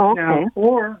 Okay. Now,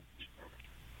 or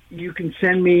you can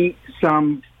send me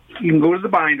some, you can go to the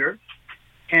binder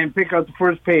and pick out the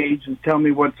first page and tell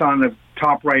me what's on the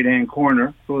top right-hand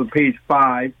corner. Go to page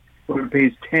 5, go to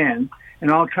page 10,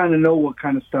 and I'll kind of know what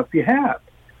kind of stuff you have.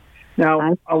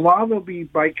 Now, a lot will be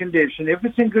by condition. If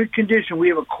it's in good condition, we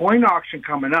have a coin auction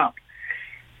coming up,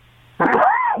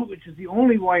 which is the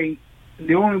only way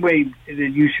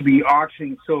that you should be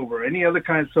auctioning silver. Any other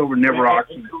kind of silver, never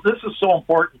auction it. This is so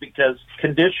important because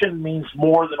condition means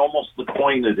more than almost the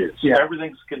coin it is. Yeah.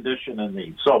 Everything's condition in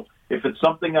these. So if it's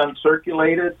something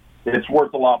uncirculated, it's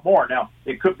worth a lot more. Now,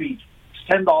 it could be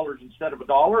 $10 instead of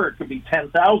 $1. It could be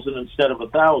 $10,000 instead of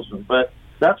 $1,000. But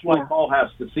that's why Paul has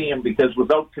to see him, because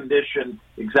without condition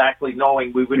exactly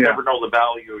knowing, we would never know the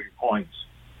value of your coins.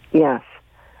 Yes.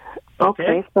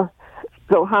 Okay.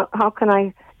 So how can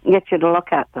I get you to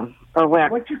look at them, or where?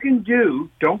 What you can do,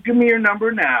 don't give me your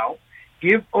number now.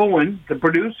 Give Owen, the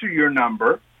producer, your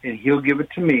number, and he'll give it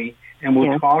to me, and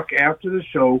we'll talk after the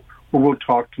show, or we'll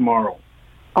talk tomorrow.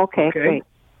 Okay, great.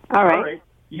 All right.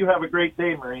 You have a great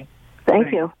day, Marie.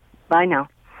 Thank you. Bye now.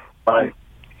 Bye.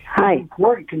 Hi.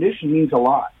 Important condition means a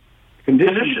lot.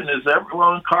 Condition is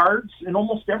everyone cards, and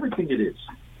almost everything it is.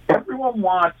 Everyone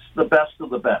wants the best of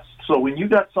the best. So when you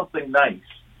got something nice,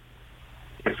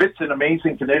 if it's in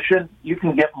amazing condition, you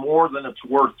can get more than it's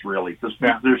worth, really. Because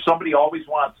there's somebody always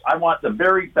wants, I want the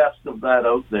very best of that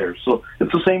out there. So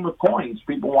it's the same with coins.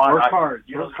 People want cards,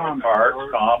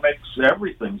 comics,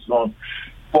 everything's going.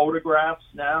 Photographs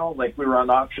now, like we were on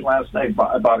auction last night.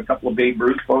 I bought a couple of Babe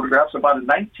Ruth photographs. I bought a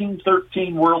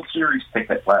 1913 World Series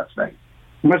ticket last night.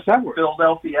 What's that worth?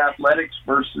 Philadelphia Athletics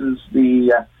versus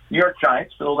the New York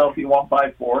Giants. Philadelphia won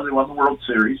 5-4. They won the World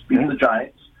Series, beat the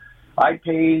Giants. I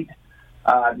paid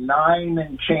 $9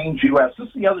 and change US. This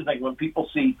is the other thing. When people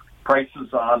see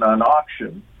prices on an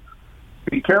auction,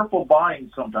 be careful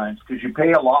buying sometimes because you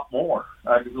pay a lot more.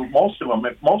 Most of them,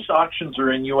 most auctions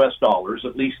are in US dollars,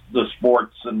 at least the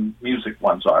sports and music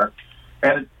ones are.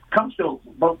 And it comes to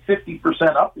about 50%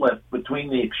 uplift between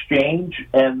the exchange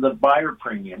and the buyer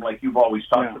premium, like you've always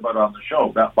talked about on the show,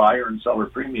 about buyer and seller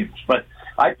premiums. But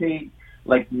I paid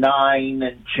like $9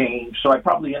 and change, so I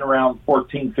probably in around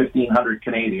 $1,500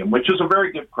 Canadian, which is a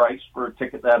very good price for a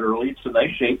ticket that early. It's a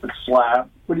nice shape. It's slab.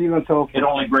 What are you going to tell? It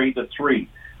only graded a 3.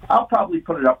 I'll probably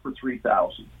put it up for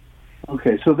 $3,000.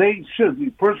 Okay, so they should. The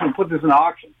person who put this in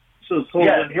auction. So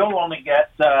he'll only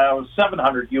get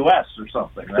 $700 US or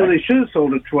something. Right? So they should have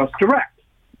sold it to us direct.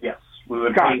 Yes, we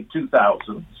would have paid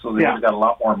 $2,000, so they would have got a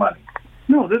lot more money.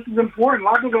 No, this is important. A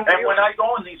lot of people don't. And when I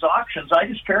go in these auctions, I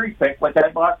just cherry pick. Like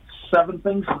I bought 7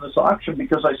 things in this auction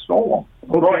because I stole them.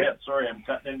 Okay. Go ahead. Sorry, I'm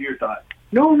cutting into your time.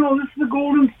 No, this is the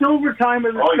gold and silver time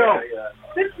of the show. Yeah.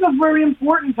 This is a very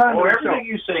important time of the show. Everything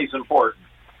you say is important.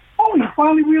 Oh, you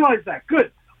finally realized that.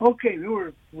 Good. Okay,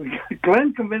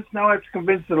 Glenn convinced, now I have to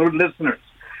convince the listeners.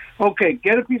 Okay,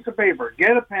 get a piece of paper,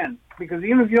 get a pen, because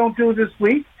even if you don't do it this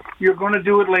week, you're going to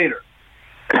do it later.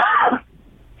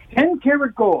 10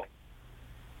 karat gold,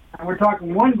 and we're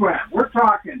talking 1 gram. We're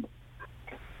talking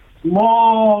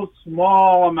small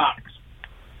amounts.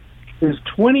 Is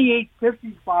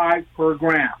 $28.55 per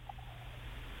gram.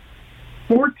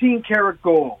 14 karat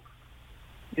gold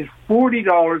is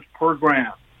 $40 per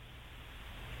gram.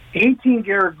 18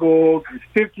 karat gold is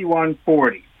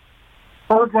 $51.40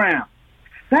 per gram.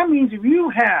 That means if you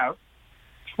have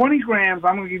 20 grams,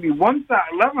 I'm going to give you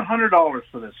 $1,100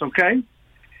 for this, okay?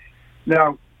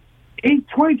 Now,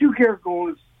 22 karat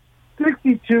gold is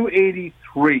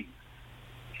 $62.83.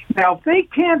 Now, if they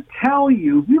can't tell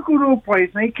you, if you go to a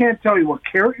place and they can't tell you what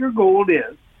carat your gold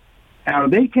is, and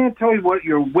they can't tell you what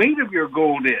your weight of your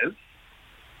gold is,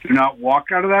 do not walk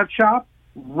out of that shop,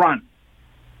 run.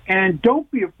 And don't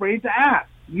be afraid to ask.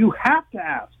 You have to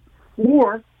ask.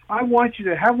 Or I want you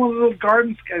to have one of those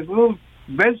little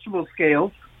vegetable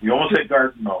scales. You almost said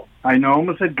garden gnome. I know,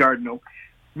 almost said garden gnome.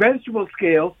 Vegetable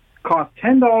scales cost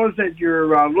 $10 at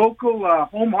your local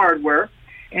home hardware,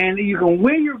 and you can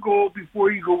weigh your gold before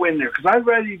you go in there, because I'd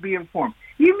rather you be informed.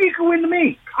 Even if you go into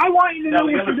me, I want you to know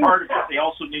what the other part of it, they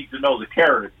also need to know the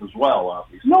carats as well,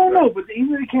 obviously. No, but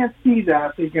even if they can't see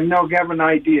that, they can now have an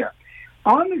idea.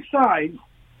 On the side,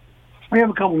 we have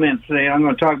a couple minutes today. I'm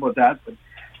going to talk about that.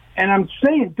 And I'm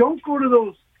saying, don't go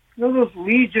to those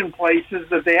Legion places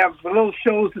that they have little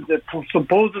shows that the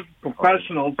supposed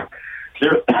professionals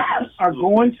are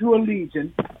going to a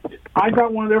Legion. I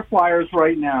got one of their flyers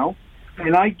right now,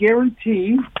 and I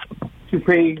guarantee to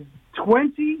pay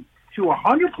 20 to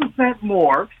 100%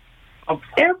 more of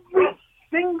every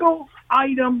single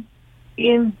item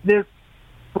in this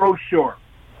brochure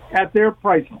at their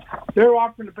pricing. They're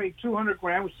offering to pay $200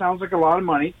 grand, which sounds like a lot of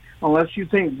money, unless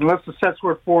the set's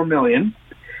worth $4 million.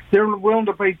 They're willing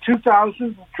to pay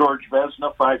 $2,000. George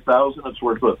Vesna, $5,000. It's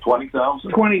worth what, $20,000?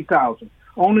 $20,000.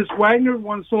 Onus Wagner,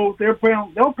 one sold. They'll pay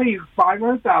you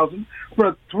 $500,000 for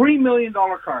a $3 million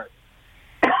card.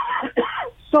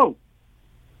 So,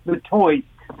 the toys,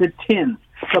 the tins,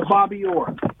 the Bobby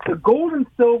Orr, the gold and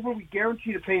silver, we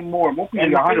guarantee to pay more. And the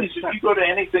thing is, if you go to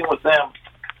anything with them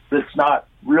that's not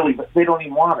really, they don't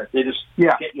even want it. They just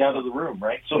get you out of the room,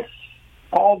 right? So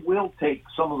Paul will take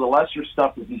some of the lesser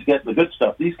stuff if he's getting the good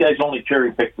stuff. These guys only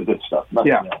cherry pick the good stuff,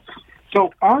 nothing else.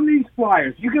 So on these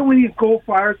flyers, you get one of these gold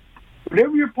flyers,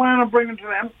 whatever you're planning on bringing to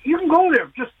them, you can go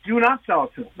there. Just do not sell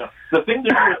it to them. No. The thing to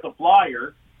do with the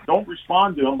flyer, don't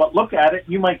respond to them, but look at it.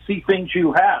 You might see things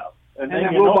you have. And then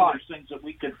you know there's things that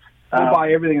we could... We'll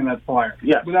buy everything in that flyer.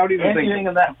 Yes. Without even anything thinking.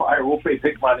 in that flyer, we'll pay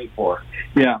big money for.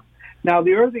 Yeah. Now,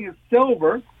 the other thing is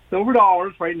silver. Silver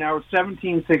dollars right now are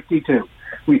 $17.62.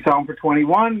 We sell them for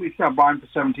 $21. We sell them for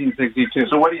 $17.62.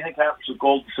 So what do you think happens with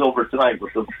gold and silver tonight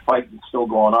with the fight that's still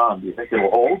going on? Do you think it'll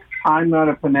hold? I'm not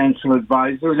a financial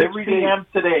advisor. 6 p.m.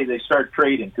 today they start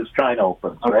trading because China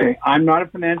opens, right? Okay, I'm not a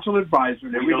financial advisor.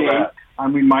 And every day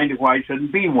I'm reminded why I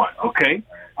shouldn't be one, okay?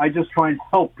 I just try and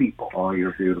help people. Oh,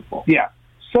 you're beautiful. Yeah.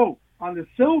 So on the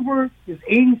silver is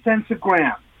 80 cents a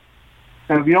gram.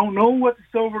 Now, if you don't know what the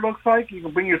silver looks like, you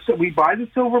can bring we buy the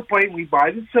silver plate, we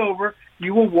buy the silver.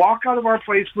 You will walk out of our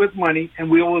place with money, and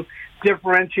we will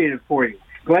differentiate it for you.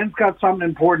 Glenn's got something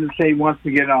important to say. He wants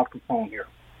to get off the phone here.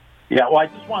 Yeah, well, I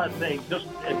just want to say, just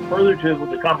further to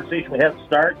the conversation we had to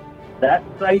start, that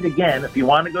site again, if you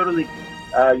want to go to the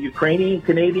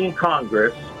Ukrainian-Canadian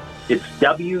Congress, It's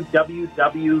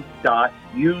www.ucc.ca.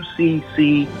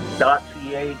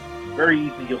 Very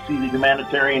easy. You'll see the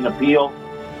humanitarian appeal.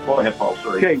 Go ahead, Paul.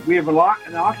 Sorry. Okay, we have an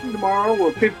auction tomorrow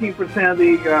where 15% of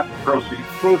the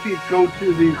proceeds go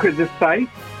to this site.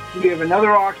 We have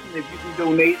another auction if you can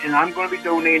donate, and I'm going to be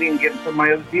donating and getting some of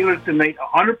my other dealers to donate.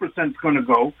 100% is going to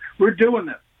go. We're doing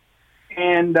this.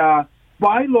 And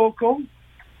buy local.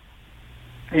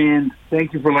 And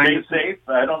thank you for letting us. Stay safe.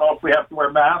 I don't know if we have to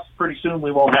wear masks. Pretty soon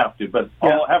we won't have to, but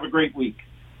have a great week.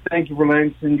 Thank you for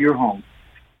letting us into your home.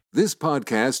 This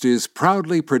podcast is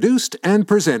proudly produced and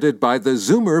presented by the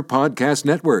Zoomer Podcast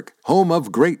Network, home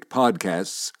of great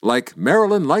podcasts like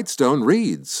Marilyn Lightstone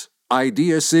Reads,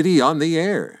 Idea City on the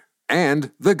Air,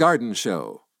 and The Garden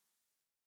Show.